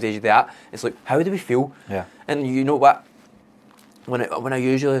 5 days you do that. It's like, how do we feel? Yeah. And you know what? When I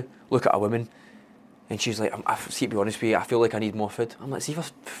usually look at a woman, and she's like, to be honest with you, I feel like I need more food. I'm like, see, for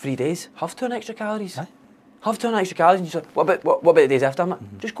 3 days, have 2 extra calories. Aye. Have 2 extra calories. And she's like, what about the days after? I'm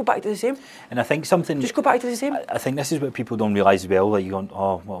like, just go back to the same. And I think just go back to the same. I think this is what people don't realise as well. Like, you're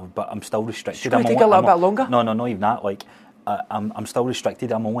going, but I'm still restricted. It's going to take a little bit longer. No, even that. Like, I'm still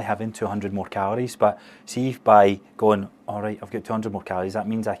restricted. I'm only having 200 more calories. But see, if by going, all right, I've got 200 more calories, that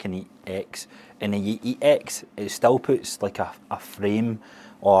means I can eat X. And then you eat X, it still puts like a frame,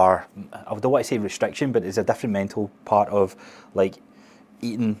 or I don't want to say restriction, but it's a different mental part of like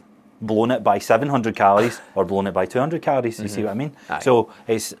blowing it by 700 calories or blowing it by 200 calories. You see what I mean? Aye. So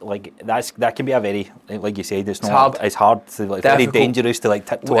it's like that can be a very, like you said, it's hard to, like, very dangerous to like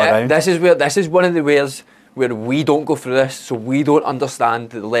tiptoe around. This is one of the ways where we don't go through this, so we don't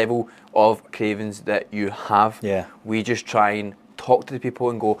understand the level of cravings that you have. Yeah. We just try and talk to the people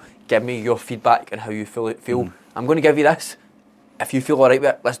and go, give me your feedback and how you feel. I'm going to give you this. If you feel all right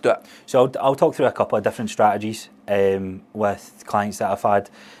with it, let's do it. So I'll talk through a couple of different strategies with clients that I've had.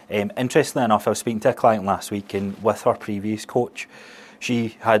 Interestingly enough, I was speaking to a client last week, and with her previous coach,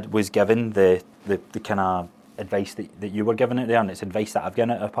 she was given the kind of advice that you were giving it there, and it's advice that I've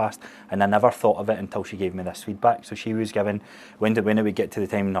given it in the past, and I never thought of it until she gave me this feedback. So she was given, when it would get to the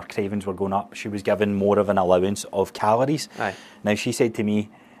time when her cravings were going up, she was given more of an allowance of calories. Aye. Now she said to me,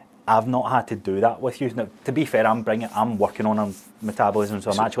 I've not had to do that with you. Now, to be fair, I'm working on her metabolism, so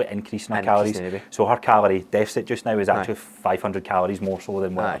I'm actually increasing her calories. Maybe. So her calorie deficit just now is actually 500 calories more so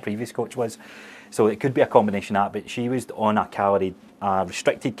than what her previous coach was. So it could be a combination of that, but she was on a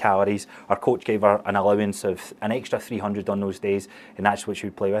restricted calories. Her coach gave her an allowance of an extra 300 on those days, and that's what she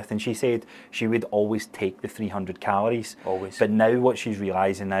would play with. And she said she would always take the 300 calories. Always. But now what she's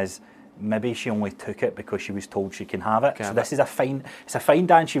realising is maybe she only took it because she was told she can have it. This is a fine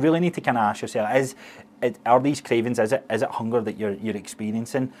dance. You really need to kind of ask yourself, are these cravings? Is it hunger that you're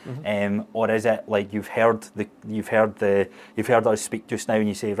experiencing, or is it like you've heard us speak just now, and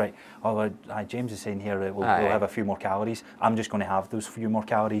you say, right, James is saying here that we'll have a few more calories. I'm just going to have those few more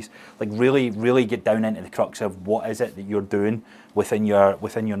calories. Like really get down into the crux of what is it that you're doing within your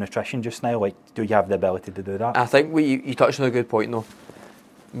nutrition just now. Like, do you have the ability to do that? I think you touched on a good point though.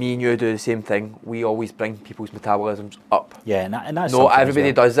 Me and you do the same thing. We always bring people's metabolisms up. Yeah, and that's not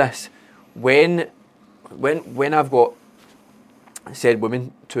everybody does this. When I've got said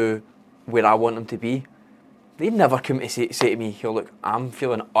women to where I want them to be, they never come to say to me, "Here, look, I'm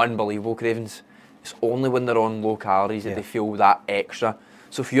feeling unbelievable cravings." It's only when they're on low calories that they feel that extra.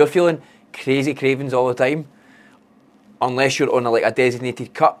 So if you're feeling crazy cravings all the time, unless you're on a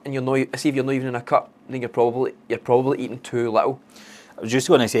designated cut and if you're not even in a cut, then you're probably eating too little. I was just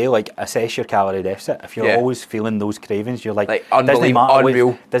going to say, like, assess your calorie deficit. If you're always feeling those cravings, you're like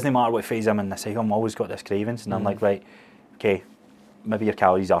unreal. Doesn't matter what phase I'm in this cycle, I'm always got this cravings, and I'm like, right, okay, maybe your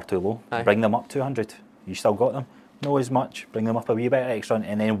calories are too low. Bring them up to 100. You still got them. No as much. Bring them up a wee bit extra,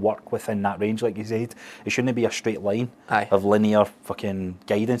 and then work within that range, like you said. It shouldn't be a straight line of linear fucking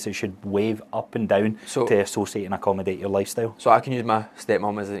guidance. It should wave up and down to associate and accommodate your lifestyle. So I can use my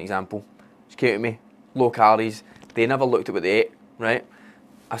stepmom as an example. She came to me, low calories. They never looked at what they ate. Right,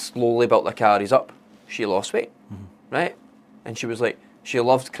 I slowly built their calories up. She lost weight, right, and she was like, she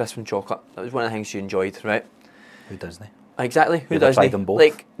loved crisps and chocolate. That was one of the things she enjoyed, right? Who doesn't? Exactly. Who doesn't? Tried them both?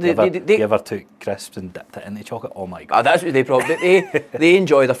 Like, you ever took crisps and dipped it into chocolate? Oh my god! That's what they probably they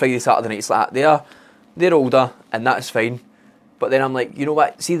enjoy their Friday Saturday nights like that. They're older, and that's fine. But then I'm like, you know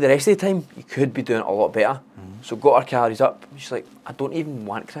what? See, the rest of the time you could be doing it a lot better. So got our calories up. She's like, I don't even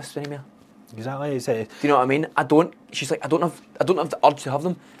want crisps anymore. Exactly. Do you know what I mean? She's like, I don't have the urge to have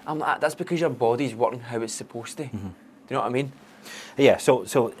them. I'm like, that's because your body's working how it's supposed to. Do you know what I mean? Yeah.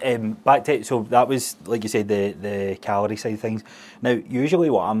 So back to so that was, like you said, the calorie side of things. Now, usually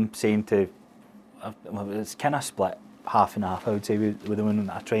what I'm saying to, it's kind of split half and half, I would say, with the women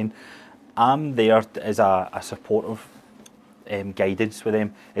that I train. I'm there as a supportive guidance with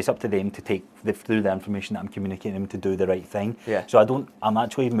them. It's up to them to take through the information that I'm communicating them to do the right thing. Yeah. So I'm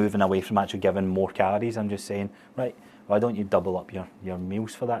actually moving away from actually giving more calories. I'm just saying, right, why don't you double up your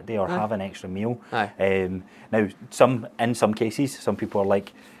meals for that day, or have an extra meal? Now, in some cases, some people are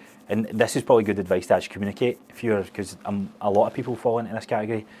like, and this is probably good advice to actually communicate, because a lot of people fall into this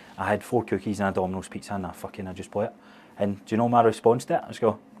category. I had 4 cookies and a Domino's pizza, and I just blew it. And do you know my response to it? I just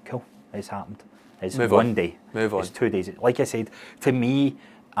go, cool, it's happened. It's one day. Move on. It's 2 days. Like I said, to me,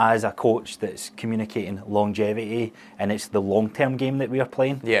 as a coach that's communicating longevity, and it's the long-term game that we are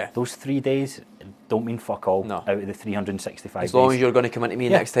playing, those 3 days don't mean fuck all out of the 365 days. As long as you're going to come into me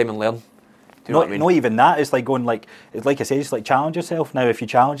next time and learn. Do you know what I mean? Not even that. It's like going, like I say, it's like challenge yourself. Now, if you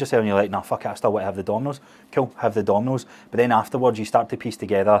challenge yourself and you're like, nah, fuck it, I still want to have the Domino's. Cool, have the Domino's. But then afterwards, you start to piece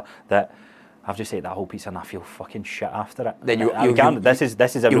together that I've just ate that whole pizza and I feel fucking shit after it. Then this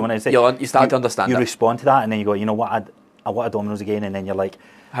is everyone. You start to understand You it. respond to that, and then you go, you know what, I want a Domino's again, and then you're like,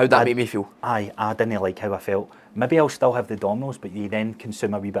 how'd that make me feel? I didn't like how I felt. Maybe I'll still have the Domino's, but you then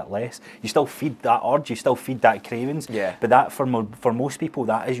consume a wee bit less. You still feed that urge, you still feed that cravings. Yeah. But that, for most people,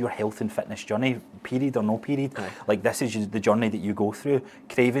 that is your health and fitness journey, period or no period. Aye. Like, this is the journey that you go through.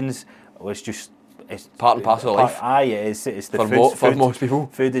 Cravings was just... It's part and parcel of life. Aye, it's the for most people.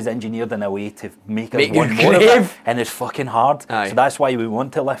 Food is engineered in a way to make us you want more of it, crave. and it's fucking hard. Aye. So that's why we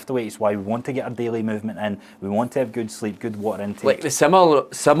want to lift weights, why we want to get our daily movement in, we want to have good sleep, good water intake. Like, the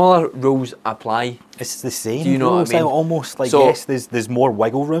similar rules apply. It's the same. Do you know what I mean? Almost like, yes, there's more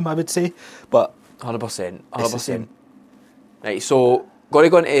wiggle room, I would say, but 100%. Right, so got to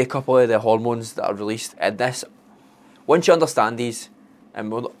go into a couple of the hormones that are released in this. Once you understand these,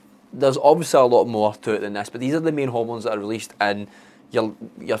 and there's obviously a lot more to it than this, but these are the main hormones that are released in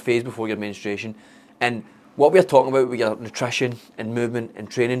your phase before your menstruation. And what we're talking about with your nutrition and movement and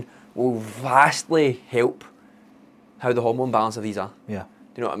training will vastly help how the hormone balance of these are. Yeah. Do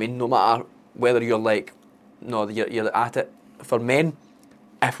you know what I mean? No matter whether you're like, no, you're at it. For men,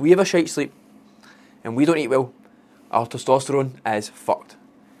 if we have a shite sleep and we don't eat well, our testosterone is fucked.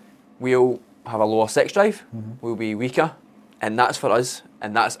 We'll have a lower sex drive, we'll be weaker, and that's for us,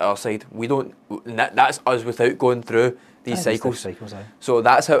 and that's our side. That's us without going through these cycles. So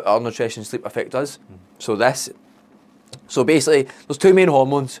that's how our nutrition and sleep affect us. So basically, there's 2 main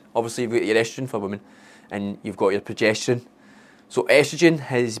hormones. Obviously, you've got your estrogen for women, and you've got your progesterone. So estrogen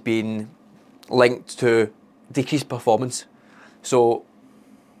has been linked to decreased performance. So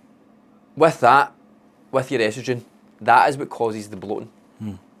with your estrogen, that is what causes the bloating.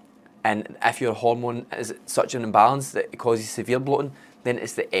 And if your hormone is such an imbalance that it causes severe bloating, then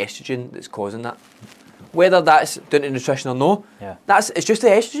it's the estrogen that's causing that. whether that's down to nutrition or no. Yeah. It's just the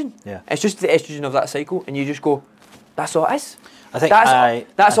estrogen. Yeah. It's just the estrogen of that cycle, and you just go, that's all it is. I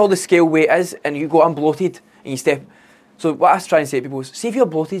think that's all the scale weight is, and you go, I'm bloated, and you step. So what I try and say to people is, see if you're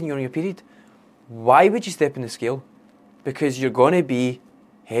bloated and you're on your period, why would you step in the scale? Because you're going to be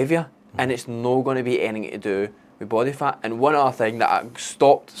heavier, and it's not going to be anything to do with body fat. And one other thing that I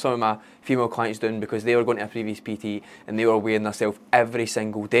stopped some of my female clients doing, because they were going to a previous PT and they were weighing themselves every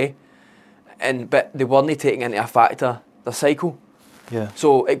single day, but they weren't taking into a factor their cycle. Yeah.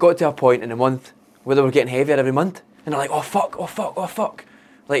 So it got to a point in a month where they were getting heavier every month, and they're like, oh fuck,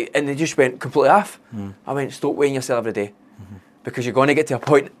 like, and they just went completely off. I went, stop weighing yourself every day, because you're going to get to a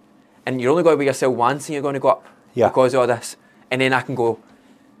point, and you're only going to weigh yourself once, and you're going to go up because of all this, and then I can go,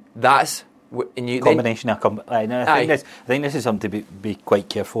 that's. And you, combination of I think this is something to be quite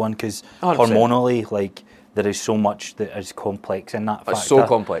careful on, because hormonally, like, there is so much that is complex in that factor. It's so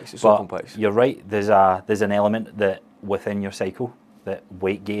complex. It's so complex. You're right. There's an element that within your cycle that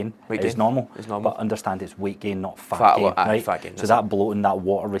weight gain is normal. It's normal. But understand it's weight gain, not fat gain. Right? Fat gain. So that bloating, that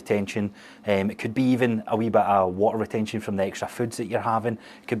water retention, it could be even a wee bit of water retention from the extra foods that you're having.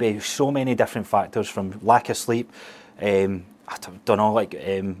 It could be so many different factors, from lack of sleep. I don't know, like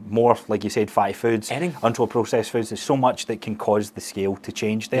more, like you said, fatty foods, ultra-processed foods. There's so much that can cause the scale to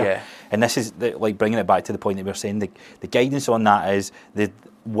change there. Yeah. And this is, like, bringing it back to the point that we were saying, the guidance on that is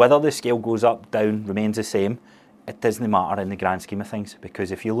whether the scale goes up, down, remains the same, it doesn't matter in the grand scheme of things,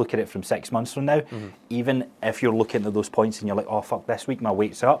 because if you look at it from 6 months from now, even if you're looking at those points and you're like, oh fuck, this week my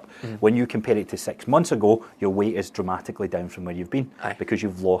weight's up, when you compare it to 6 months ago, your weight is dramatically down from where you've been, because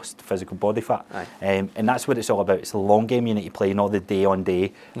you've lost physical body fat. And that's what it's all about. It's the long game you need to play, not the day on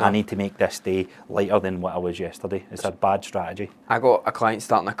day. I need to make this day lighter than what I was yesterday. It's a bad strategy. I got a client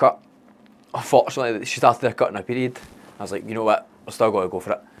starting a cut. Unfortunately, she started a cut in her period. I was like, you know what, I've still got to go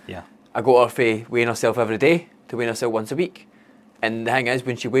for it. Yeah. I got her for weighing herself every day to weighing herself once a week. And the thing is,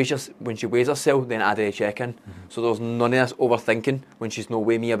 when she weighs herself, then I do a check-in. So there's none of this overthinking when she's not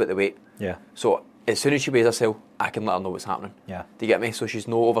weighing me about the weight. Yeah. So as soon as she weighs herself, I can let her know what's happening. Yeah. Do you get me? So she's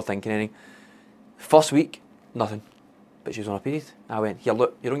no overthinking anything. First week, nothing. But she was on her period. I went, here,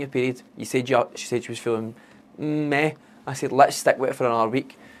 look, you're on your period. She said she was feeling meh. I said, let's stick with it for another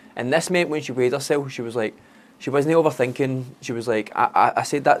week. And this meant when she weighed herself, she was like, she wasn't overthinking. She was like, I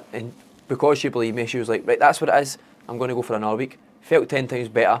said that, and because she believed me, she was like, right, that's what it is. I'm going to go for another week. Felt 10 times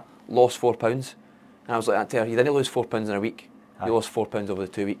better, lost 4 pounds. And I was like, I tell her, you didn't lose 4 pounds in a week. You lost 4 pounds over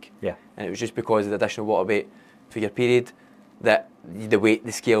the 2 week. Yeah. And it was just because of the additional water weight for your period that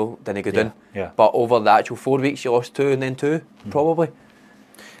the scale didn't go down. Yeah. But over the actual 4 weeks, you lost 2 and then 2, probably.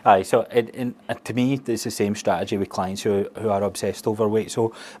 Aye, so to me, it's the same strategy with clients who are obsessed over weight.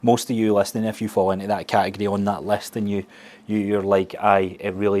 So most of you listening, if you fall into that category on that list, and you're like, aye,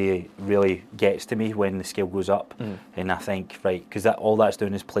 it really gets to me when the scale goes up. And I think, right, because all that's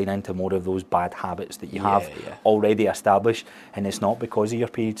doing is playing into more of those bad habits that you have already established. And it's not because of your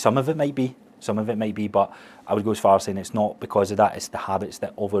period. Some of it might be, but I would go as far as saying it's not because of that. It's the habits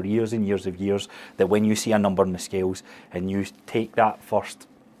that over years and years of years, that when you see a number on the scales and you take that first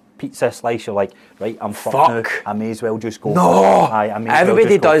pizza slice, you're like, right, I'm fucked now. I may as well just go. No,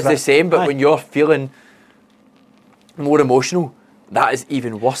 everybody does the same, but when you're feeling more emotional, that is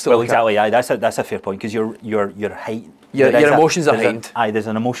even worse. Well, exactly. Aye, that's a fair point, because your height. Your emotions are heightened. There's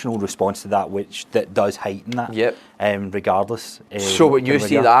an emotional response to that does heighten that. Yep. Regardless. So when you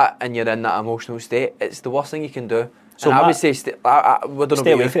see that and you're in that emotional state, it's the worst thing you can do. So I would say, stay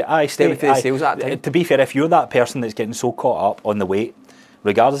away from the sales at that time. To be fair, if you're that person that's getting so caught up on the weight,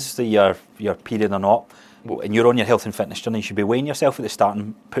 regardless of your period or not, and you're on your health and fitness journey, you should be weighing yourself at the start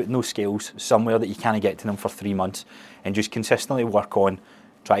and putting those scales somewhere that you kind of get to them for 3 months, and just consistently work on,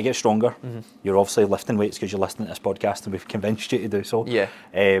 try to get stronger. You're obviously lifting weights because you're listening to this podcast and we've convinced you to do so. Yeah.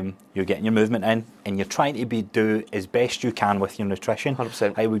 You're getting your movement in, and you're trying to do as best you can with your nutrition.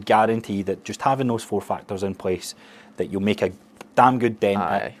 100%. I would guarantee that just having those 4 factors in place, that you'll make a damn good dent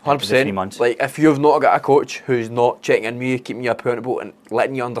at 100%. 3 months. Like, if you've not got a coach who's not checking in with you, keeping you accountable and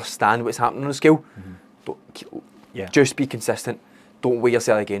letting you understand what's happening on the scale, just be consistent. Don't weigh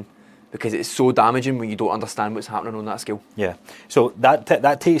yourself again, because it's so damaging when you don't understand what's happening on that scale. Yeah. So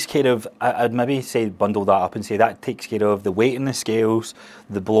that takes care of, I'd maybe say bundle that up and say that takes care of the weight in the scales,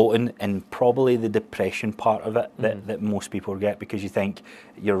 the bloating, and probably the depression part of it that most people get, because you think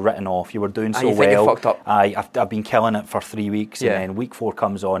you're written off, you were doing so well. You're fucked up. I've been killing it for 3 weeks, and then week 4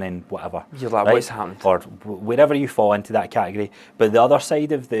 comes on and whatever. You're like, right? What's happened? Or wherever you fall into that category. But the other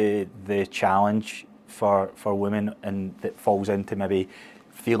side of the challenge for women, and that falls into maybe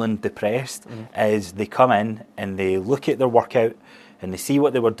feeling depressed, is they come in and they look at their workout and they see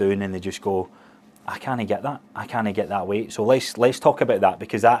what they were doing and they just go, I can't get that. I can't get that weight. So let's talk about that,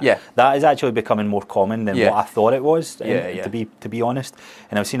 because that Yeah. that is actually becoming more common than Yeah. what I thought it was. Yeah. To be honest,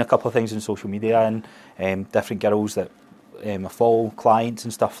 and I've seen a couple of things on social media and different girls that I follow, clients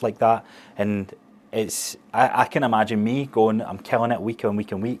and stuff like that, and it's I can imagine me going, I'm killing it week on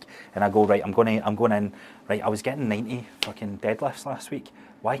week and week, and I go, right, I'm going in, right, I was getting 90 fucking deadlifts last week.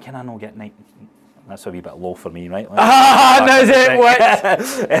 Why can I not get 90? That's a wee bit low for me, right? Like, That's it, what?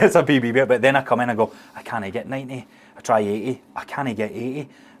 It's a wee bit, but then I come in and go, I can't get 90. I try 80. I can't get 80.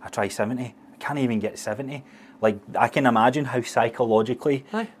 I try 70. I can't even get 70. Like, I can imagine how psychologically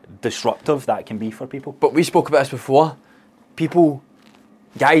disruptive that can be for people. But we spoke about this before. People,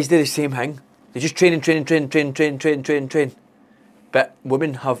 guys do the same thing. They just train. But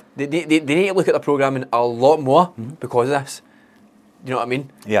women they need to look at the programming a lot more because of this. You know what I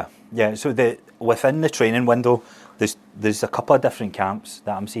mean? Yeah. So within the training window, there's a couple of different camps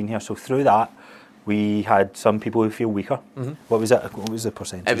that I'm seeing here. So through that, we had some people who feel weaker. What was it? What was the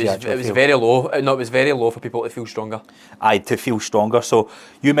percentage? It was very low. No, it was very low for people to feel stronger. To feel stronger. So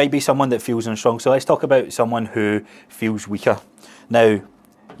you might be someone that feels unstrong. So let's talk about someone who feels weaker. Now,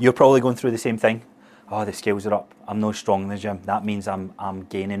 you're probably going through the same thing. Oh, the scales are up. I'm not strong in the gym. That means I'm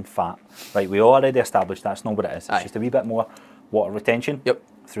gaining fat. Right, we already established that's not what it is. It's just a wee bit more water retention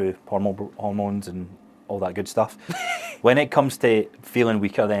through hormones and all that good stuff. When it comes to feeling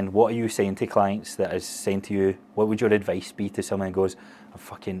weaker, then what are you saying to clients that is saying to you, what would your advice be to someone who goes,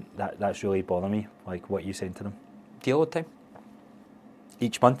 that's really bothering me? Like, what are you saying to them? Deload time.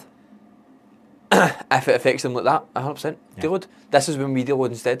 Each month? If it affects them like that, 100%. Deload. This is when we deload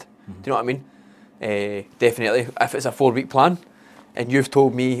instead. Do you know what I mean? Definitely. If it's a 4-week plan and you've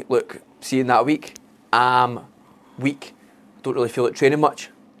told me, look, see in that week, I'm weak, don't really feel like training much,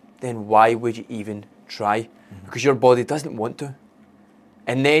 then why would you even try? Because your body doesn't want to.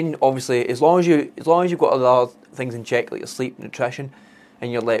 And then obviously as long as you've got other things in check, like your sleep, nutrition,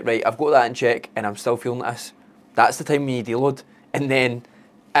 and you're like, right, I've got that in check and I'm still feeling this, that's the time when you deload. And then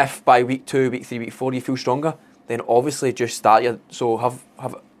if by week 2, week 3, week 4 you feel stronger, then obviously just start have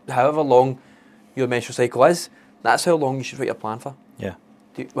however long your menstrual cycle is, that's how long you should write your plan for. Yeah.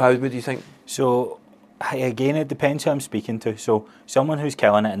 What do you think? So, again, it depends who I'm speaking to. So, someone who's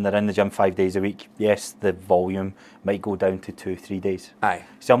killing it and they're in the gym 5 days a week, yes, the volume might go down to 2-3 days. Aye.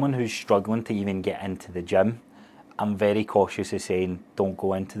 Someone who's struggling to even get into the gym, I'm very cautious of saying don't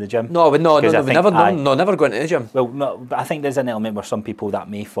go into the gym. No, never go into the gym. Well, no, but I think there's an element where some people that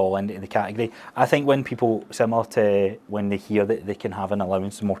may fall into the category. I think when people, similar to when they hear that they can have an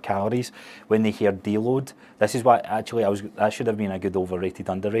allowance of more calories, when they hear deload, this is what actually that should have been a good overrated,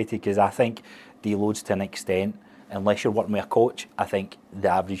 underrated, because I think deloads to an extent, unless you're working with a coach, I think the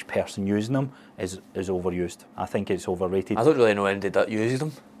average person using them is overused. I think it's overrated. I don't really know anybody that uses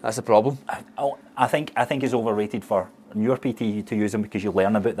them. That's the problem. I think it's overrated for your PT to use them because you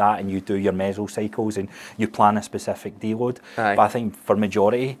learn about that and you do your meso cycles and you plan a specific deload. Aye. But I think for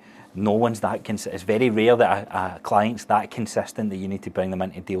majority, no one's that it's very rare that a client's that consistent that you need to bring them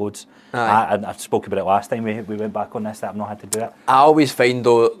into deloads. I spoke about it last time we went back on this, that I've not had to do it. I always find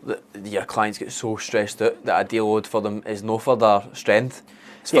though that your clients get so stressed out that a deload for them is no for their strength,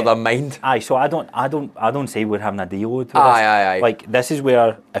 it's for their mind. Aye, so I don't say we're having a deload with Aye. Like, this is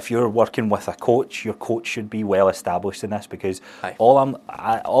where if you're working with a coach, your coach should be well established in this, because Aye.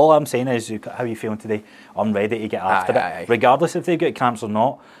 all I'm saying is, how are you feeling today? I'm ready to get after it. Regardless if they've got cramps or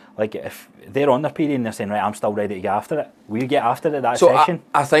not. Like, if they're on their period and they're saying, right, I'm still ready to get after it, we get after it that session.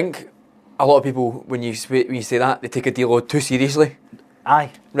 I think a lot of people, when you say that, they take a deload too seriously.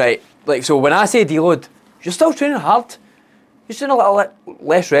 Aye. Right. Like, so when I say deload, you're still training hard. You're just doing a little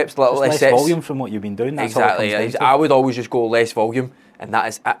less reps, a little less sets. Volume from what you've been doing. That's exactly. All it comes down to. I would always just go less volume, and that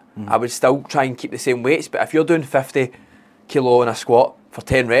is it. I would still try and keep the same weights, but if you're doing 50 kilo in a squat for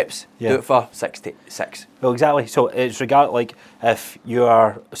 10 reps, do it for 66. Well, exactly. So it's like if you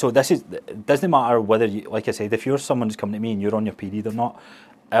are. So it doesn't matter whether you, like I said, if you're someone who's coming to me and you're on your period or not.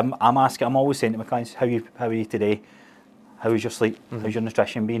 I'm always saying to my clients, how are you today? How's your sleep? How's your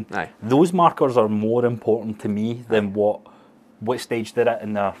nutrition been? Aye. Those markers are more important to me than what stage they're at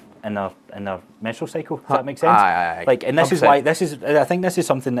in their menstrual cycle. Does that make sense? Aye. Like, and this is why I think this is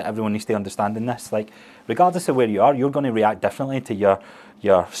something that everyone needs to understand in this. Like, regardless of where you are, you're going to react differently to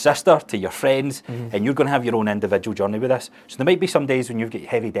your sister, to your friends, and you're going to have your own individual journey with this. So there might be some days when you've got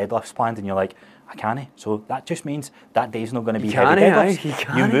heavy deadlifts planned and you're like, I can't. So that just means that day's not going to be heavy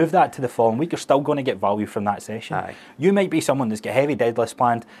deadlifts. You move that to the following week, you're still going to get value from that session. Aye. You might be someone that's got heavy deadlifts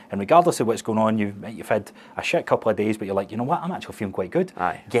planned, and regardless of what's going on, you've had a shit couple of days, but you're like, you know what, I'm actually feeling quite good.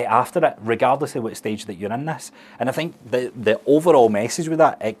 Aye. Get after it, regardless of what stage that you're in this. And I think the overall message with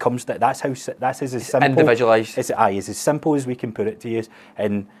that, it comes that that's as simple. Individualised. It's as simple as we can put it to you.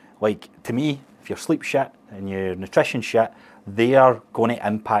 And like, to me, if your sleep shit and your nutrition shit, they are going to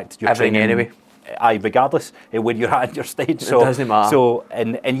impact your everything training anyway. Regardless of where you're at in your stage. So, it doesn't matter. So,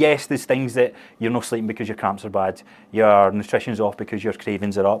 and yes, there's things that you're not sleeping because your cramps are bad, your nutrition's off because your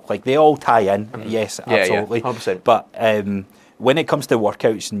cravings are up. Like, they all tie in. Yes, absolutely. Yeah, 100%. But when it comes to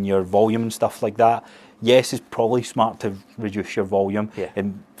workouts and your volume and stuff like that, yes, it's probably smart to reduce your volume. Yeah.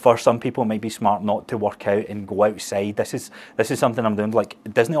 And for some people, it might be smart not to work out and go outside. This is something I'm doing. Like,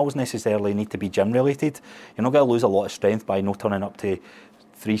 it doesn't always necessarily need to be gym related. You're not going to lose a lot of strength by not turning up to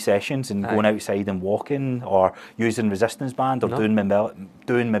 3 sessions and going outside and walking, or using resistance band, or doing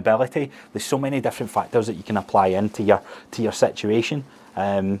mobility. There's so many different factors that you can apply into your situation.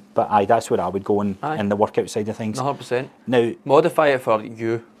 But that's where I would go in the workout side of things. 100%. Now, modify it for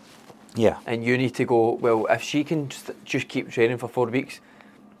you. Yeah. And you need to go, well, if she can just keep training for 4 weeks,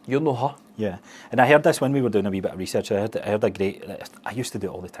 you'll know her. Yeah. And I heard this when we were doing a wee bit of research. I heard a great, I used to do it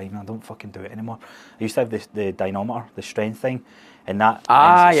all the time, and I don't fucking do it anymore. I used to have the dynamometer, the strength thing. And that,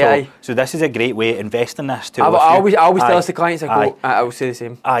 so this is a great way. Invest in this too. I always tell us the clients, I will say the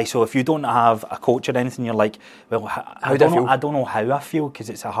same. So if you don't have a coach or anything, you're like, well, I don't know how I feel,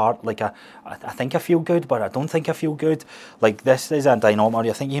 because it's a hard, like, I think I feel good, but I don't think I feel good. Like, this is a dynamometer.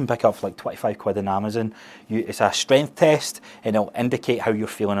 I think you can pick up for like 25 quid on Amazon. It's a strength test, and it'll indicate how you're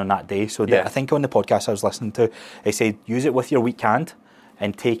feeling on that day. So I think on the podcast I was listening to, they said use it with your weak hand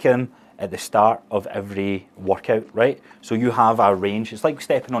and take them at the start of every workout, right? So you have a range. It's like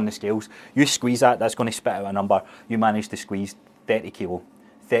stepping on the scales. You squeeze that's going to spit out a number. You manage to squeeze 30 kilo,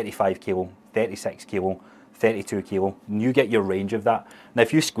 35 kilo, 36 kilo, 32 kilo, and you get your range of that. Now,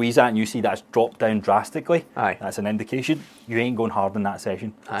 if you squeeze that and you see that's dropped down drastically, that's an indication you ain't going hard in that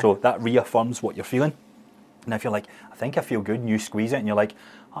session. So that reaffirms what you're feeling. And if you're like, I think I feel good, and you squeeze it, and you're like,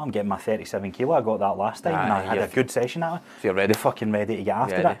 I'm getting my 37 kilo, I got that last time, and I had a good session at it. So you're ready. You're fucking ready to get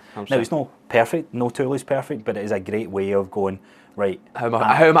after it. Now, it's not perfect, no tool is perfect, but it is a great way of going, right, how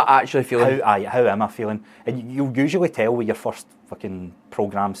am I actually feeling? How am I feeling? And you'll usually tell with your first fucking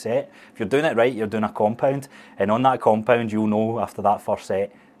program set. If you're doing it right, you're doing a compound, and on that compound, you'll know after that first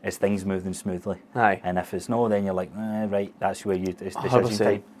set, is things moving smoothly. And if it's no, then you're like, right, that's where it's decision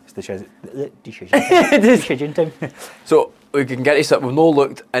time. It's decision time. So we can get this up. We've not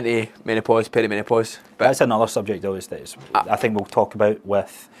looked into menopause, perimenopause. But that's another subject though, I think we'll talk about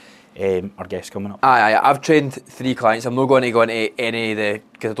with our guests coming up. I've trained 3 clients. I'm not going to go into any of the,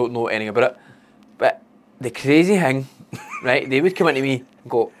 because I don't know anything about it. But the crazy thing, right, they would come into me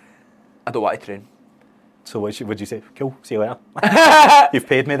and go, I don't want to train. So would you say, cool, see you later. You've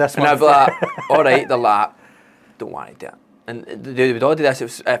paid me this month. And I'd be like, alright, they're like, don't want to do it. And they would all do this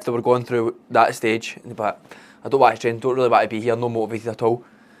if they were going through that stage. And they'd be like, I don't want to train, don't really want to be here, not motivated at all.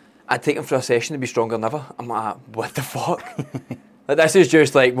 I'd take them for a session to be stronger than ever. I'm like, what the fuck? Like, this is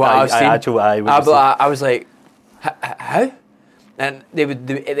just like what I've seen. I was like, how? And they would,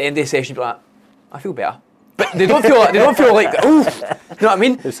 at the end of the session, be like, I feel better. But they don't feel like, oh, you know what I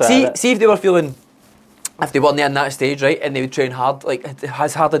mean? See if they were feeling, if they weren't in that stage, right, and they would train hard, like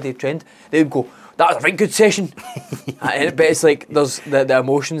as hard as they trained, they would go, that was a right good session. But it's like there's the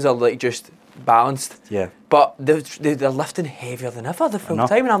emotions are like just balanced. Yeah. But they're lifting heavier than ever the full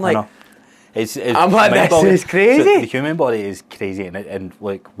time, and I'm like, this is crazy. So the human body is crazy, and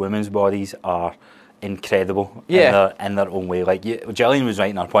like women's bodies are incredible in their own way. Like Gillian was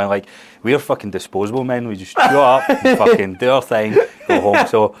right in her point. Like, we're fucking disposable men. We just show up, and fucking do our thing, go home.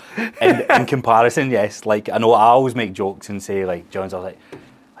 So in comparison, yes. Like, I know I always make jokes and say like John's are like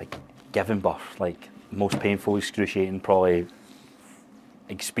giving birth, like most painful, excruciating, probably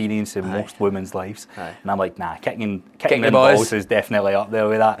experience in most women's lives. And I'm like, nah, kicking the balls is definitely up there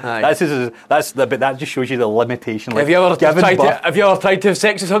with that. But that just shows you the limitation. Like, have you ever tried to have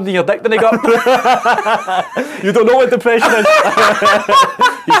sex with something your dick didn't go up? You don't know what depression is.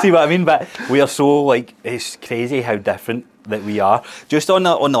 You see what I mean? But we are so, like, it's crazy how different that we are. Just on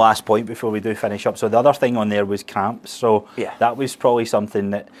the last point before we do finish up. So the other thing on there was cramps. So that was probably something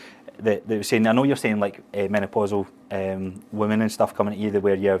that was saying. I know you're saying like menopausal women and stuff coming at you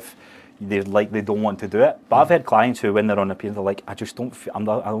where they don't want to do it. But I've had clients who, when they're on a period, they're like, I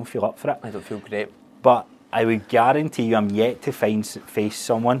don't feel up for it. I don't feel great. But I would guarantee you I'm yet to face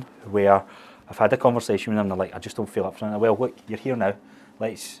someone where I've had a conversation with them and they're like, I just don't feel up for it. Well, look, you're here now.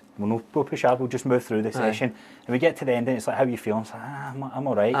 We'll push hard, we'll just move through the session. And we get to the end and it's like, how are you feeling? It's like, I'm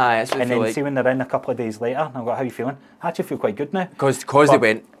all right. And then see when they're in a couple of days later, and I've got, how are you feeling? I actually feel quite good now. Because they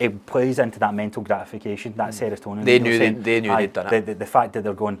went. It plays into that mental gratification, that serotonin. They knew they'd done it. The fact that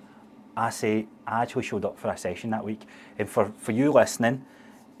they're going, I actually showed up for a session that week. And for you listening,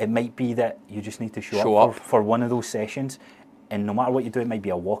 it might be that you just need to show up for one of those sessions. And no matter what you do, it might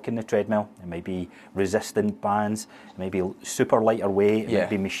be a walk in the treadmill, it might be resistant bands, it might be super lighter weight, it might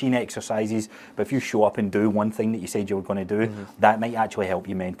be machine exercises. But if you show up and do one thing that you said you were going to do, that might actually help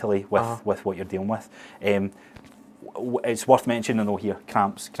you mentally with what you're dealing with. It's worth mentioning though here,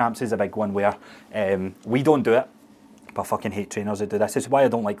 cramps. Cramps is a big one where we don't do it, but I fucking hate trainers that do this. It's why I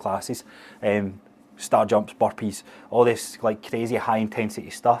don't like classes. Star jumps, burpees, all this like crazy high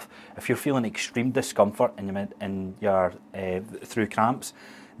intensity stuff. If you're feeling extreme discomfort in your through cramps,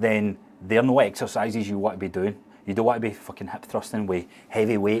 then they're no exercises you want to be doing. You don't want to be fucking hip thrusting with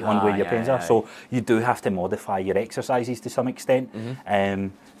heavy weight on where your pains are. So you do have to modify your exercises to some extent.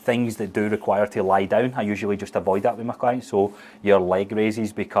 Things that do require to lie down, I usually just avoid that with my clients. So your leg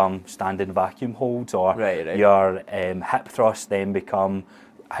raises become standing vacuum holds, or your hip thrusts then become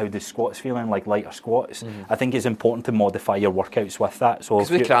how the squats feeling, like lighter squats. I think it's important to modify your workouts with that. So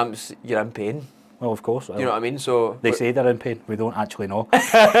because with cramps, you're in pain. Well, of course. You know what I mean? So they say they're in pain. We don't actually know.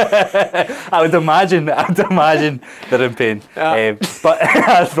 I would imagine they're in pain. Yeah. But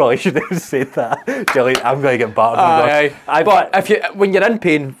I probably should have said that. Jillian, I'm going to get battered. But when you're in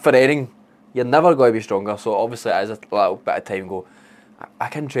pain for anything, you're never going to be stronger. So obviously, as a little bit of time go, I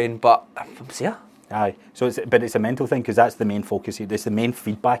can train, but I'm sore. Aye, so it's a mental thing because that's the main focus here. It's the main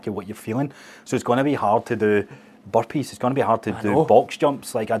feedback of what you're feeling. So it's going to be hard to do burpees. It's going to be hard to do box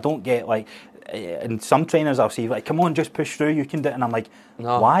jumps. Like I don't get like, and some trainers I'll see like, come on, just push through. You can do it, and I'm like,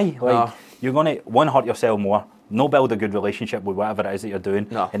 why? Like you're going to hurt yourself more. No, build a good relationship with whatever it is that you're doing,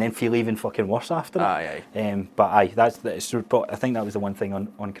 and then feel even fucking worse after it. But I think that was the one thing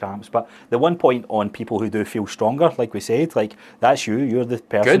on cramps. But the one point on people who do feel stronger, like we said, like that's you. You're the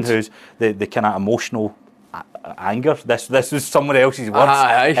person who's the kind of emotional anger. This was someone else's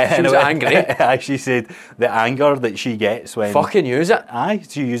words. She was angry. She said the anger that she gets when fucking use it.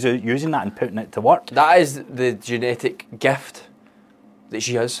 She using that and putting it to work. That is the genetic gift that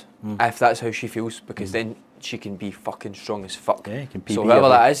she has. If that's how she feels, because then she can be fucking strong as fuck. Yeah, you can so whoever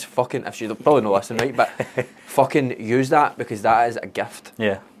that is, fucking, if she's probably not listening, right? But fucking use that, because that is a gift.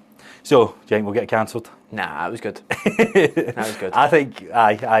 Yeah. So, do you think we'll get cancelled? Nah, it was good. That was good. I think,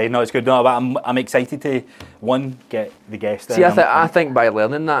 I know it's good. No, but I'm excited to get the guest. See, I think by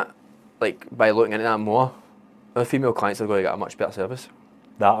learning that, like by looking into that more, the female clients are going to get a much better service.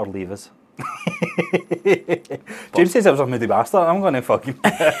 That or leave us. James says I was a moody bastard. I'm going to fucking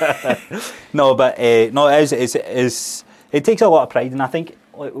no, but no, it is. It takes a lot of pride, and I think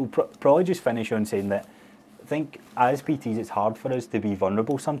we'll probably just finish on saying that I think as PTs it's hard for us to be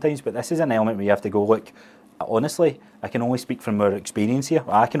vulnerable sometimes, but this is an element where you have to go, look, honestly, I can only speak from our experience here.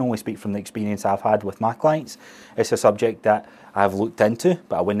 I can only speak from the experience I've had with my clients. It's a subject that I've looked into,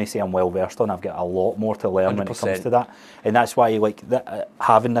 but I wouldn't say I'm well versed on. I've got a lot more to learn 100%. When it comes to that, and that's why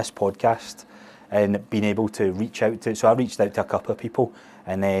having this podcast and being able to reach out to. So I reached out to a couple of people,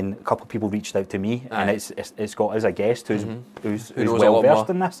 and then a couple of people reached out to me, and it's got us a guest who's well versed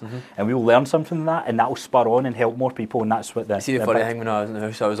in this, and we'll learn something from that, and that will spur on and help more people, and that's what the. See, the funny thing when I was in the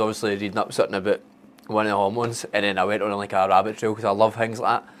house, I was obviously reading up something about one of the hormones, and then I went on like a rabbit trail because I love things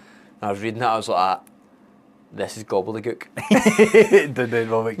like that. And I was reading it, I was like, this is gobbledygook.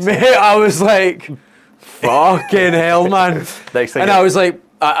 Mate, I was like, fucking hell, man. I was like,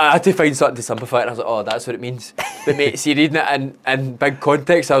 I had to find something to simplify it, and I was like, oh, that's what it means. But mate, see, reading it in big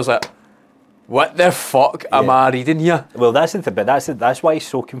context, I was like, what the fuck am I reading here? Well, that's the thing, but that's why it's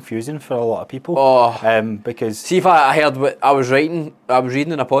so confusing for a lot of people. Because see, if I heard what I was reading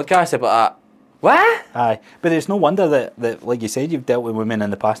in a podcast about that. What? Aye, but it's no wonder that like you said, you've dealt with women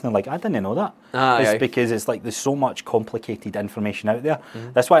in the past, and they're like, I didn't know that. It's because it's like there's so much complicated information out there.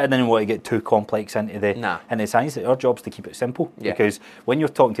 That's why I didn't want to get too complex into the science. Our job's to keep it simple. Because when you're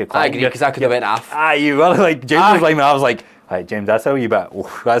talking to a client, I agree, because I could have went off. You were like James was like me. I was like, right, James, that's how you bet.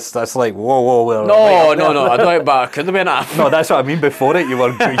 That's like whoa. No, I don't. But I could have been off. No, that's what I mean. Before it, you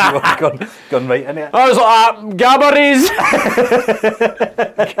were gone right in it. I was like, Gabbarese.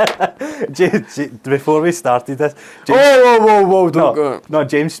 Before we started this, James, whoa! Don't go. No,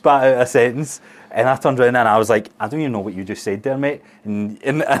 James spat out a sentence, And I turned around and I was like, I don't even know what you just said there, mate. And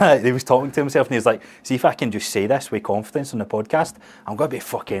he was talking to himself and he was like, see if I can just say this with confidence on the podcast, I'm going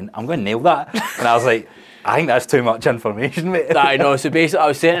to nail that. And I was like, I think that's too much information, mate. I know. So basically, I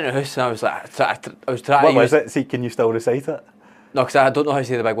was sitting in the house and I was like, I was trying What to was it? See, can you still recite it? No, because I don't know how to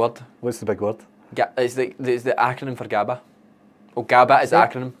say the big word. What's the big word? It's the acronym for GABA. Oh, GABA is the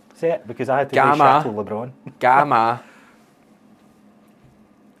acronym. Say it, because I had to Gamma. say Chateau LeBron. Gamma.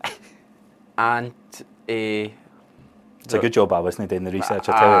 And a... It's a good job I wasn't doing the research,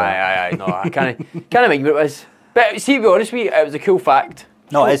 I tell you that. Aye, no, I can't make what it was. But see, to be honest with you, it was a cool fact.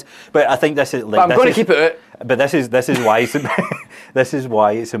 No, it is. But I think this is... Like, But I'm going to keep it out. But this is why it's, this is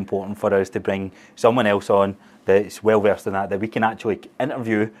why it's important for us to bring someone else on that's well versed in that we can actually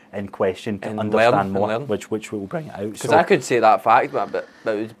interview and question to And understand learn, more, and learn. which will bring it out. Because I could say that fact, but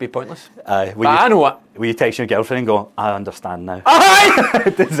it would be pointless. Will I know it. Will you text your girlfriend and go, I understand now?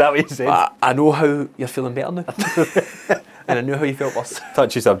 Aye! Is that what you said? I know how you're feeling better now. And I knew how you felt worse.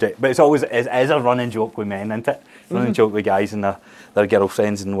 Touchy subject. But it's always it is a running joke with men, isn't it? Running joke with guys and their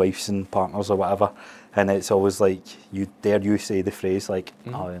girlfriends and wives and partners or whatever. And it's always like, you say the phrase like,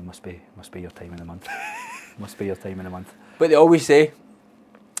 oh, it must be your time in the month. Must be your time in the month. But they always say,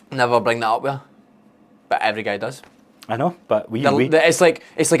 never bring that up with her. But every guy does. I know, but it's like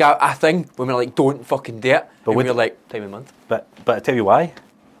a thing when we're like, don't fucking do it. But we're like, time of month. But I tell you why,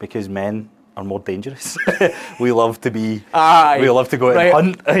 because men are more dangerous. we love to be. Aye. We love to go out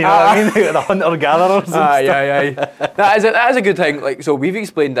and hunt. You know what I mean? The hunter gatherers. Aye. That is a good thing. Like, so we've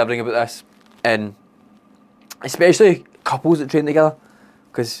explained everything about this, and especially couples that train together,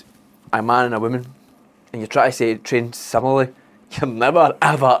 because a man and a woman, and you try to say train similarly, you're never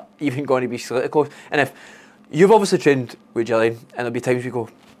ever even going to be slightly close. And if you've obviously trained with Gillian, and there'll be times we go,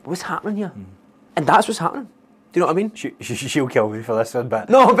 what's happening here? And that's what's happening. Do you know what I mean? She'll kill me for this one, but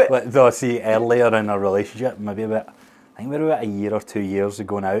no, but though, see, earlier in our relationship, maybe I think we were about a year or 2 years of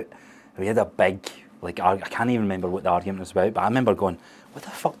going out. We had a big, like, I can't even remember what the argument was about, but I remember going, what the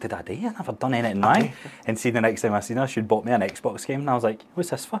fuck did I do? I never done anything wrong. And see, the next time I seen her, she'd bought me an Xbox game, and I was like, what's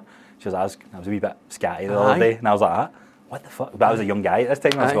this for? She was like, I was a wee bit scatty the other day, and I was like, what the fuck? But I was a young guy at this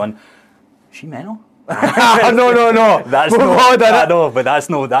time, and I was going, is she mental? no. That's no, but that's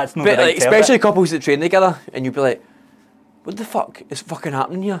no. But like, especially couples that train together, and you'd be like, "What the fuck is fucking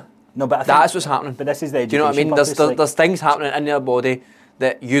happening here?" No, but I think that's what's happening. But this is the education. Do you know what I mean? Purpose, there's things happening in your body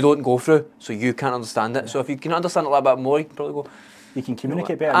that you don't go through, so you can't understand it. So if you can understand it a little bit more, you can probably go. You can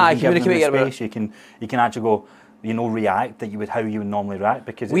communicate better. Communicate better. You can actually go. React how you would normally react,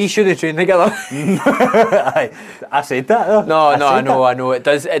 because we should have trained together. I said that though. No, I know. It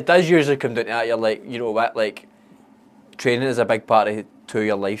does usually come down to that. You're like, you know what, like, training is a big part of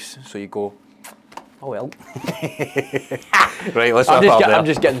your lives, so you go, oh well. Right, let's wrap up there. I'm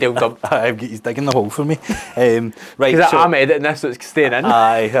just getting dealt up. He's digging the hole for me. Right, because I'm editing this, so it's staying in.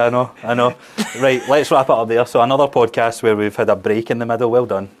 Aye, I know. Right, let's wrap it up there. So another podcast where we've had a break in the middle. Well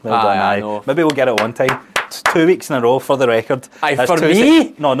done. I know. Maybe we'll get it one time. It's 2 weeks in a row for the record. For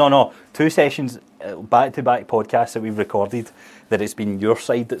me? No. 2 sessions, back-to-back podcasts that we've recorded, that it's been your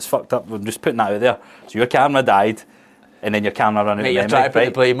side that's fucked up. We're just putting that out there. So your camera died, and then your camera ran out of memory. You're trying to put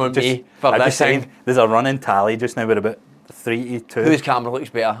the blame on me for this thing. There's a running tally just now. We're about 3-2. Whose camera looks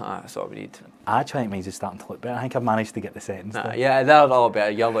better? That's what we need. I actually think mine's is starting to look better. I think I've managed to get the settings. Yeah, they're a lot better.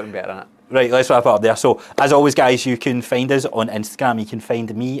 You're looking better in it. Right, let's wrap it up there. So, as always, guys, you can find us on Instagram. You can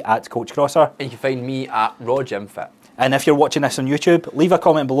find me at Coach Crosser. And you can find me at RawGymFit. And if you're watching this on YouTube, leave a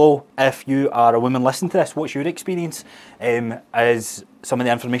comment below. If you are a woman listening to this, what's your experience? Is some of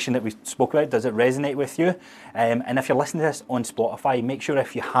the information that we spoke about, does it resonate with you? And if you're listening to this on Spotify, make sure,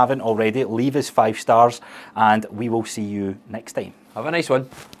 if you haven't already, leave us 5 stars, and we will see you next time. Have a nice one.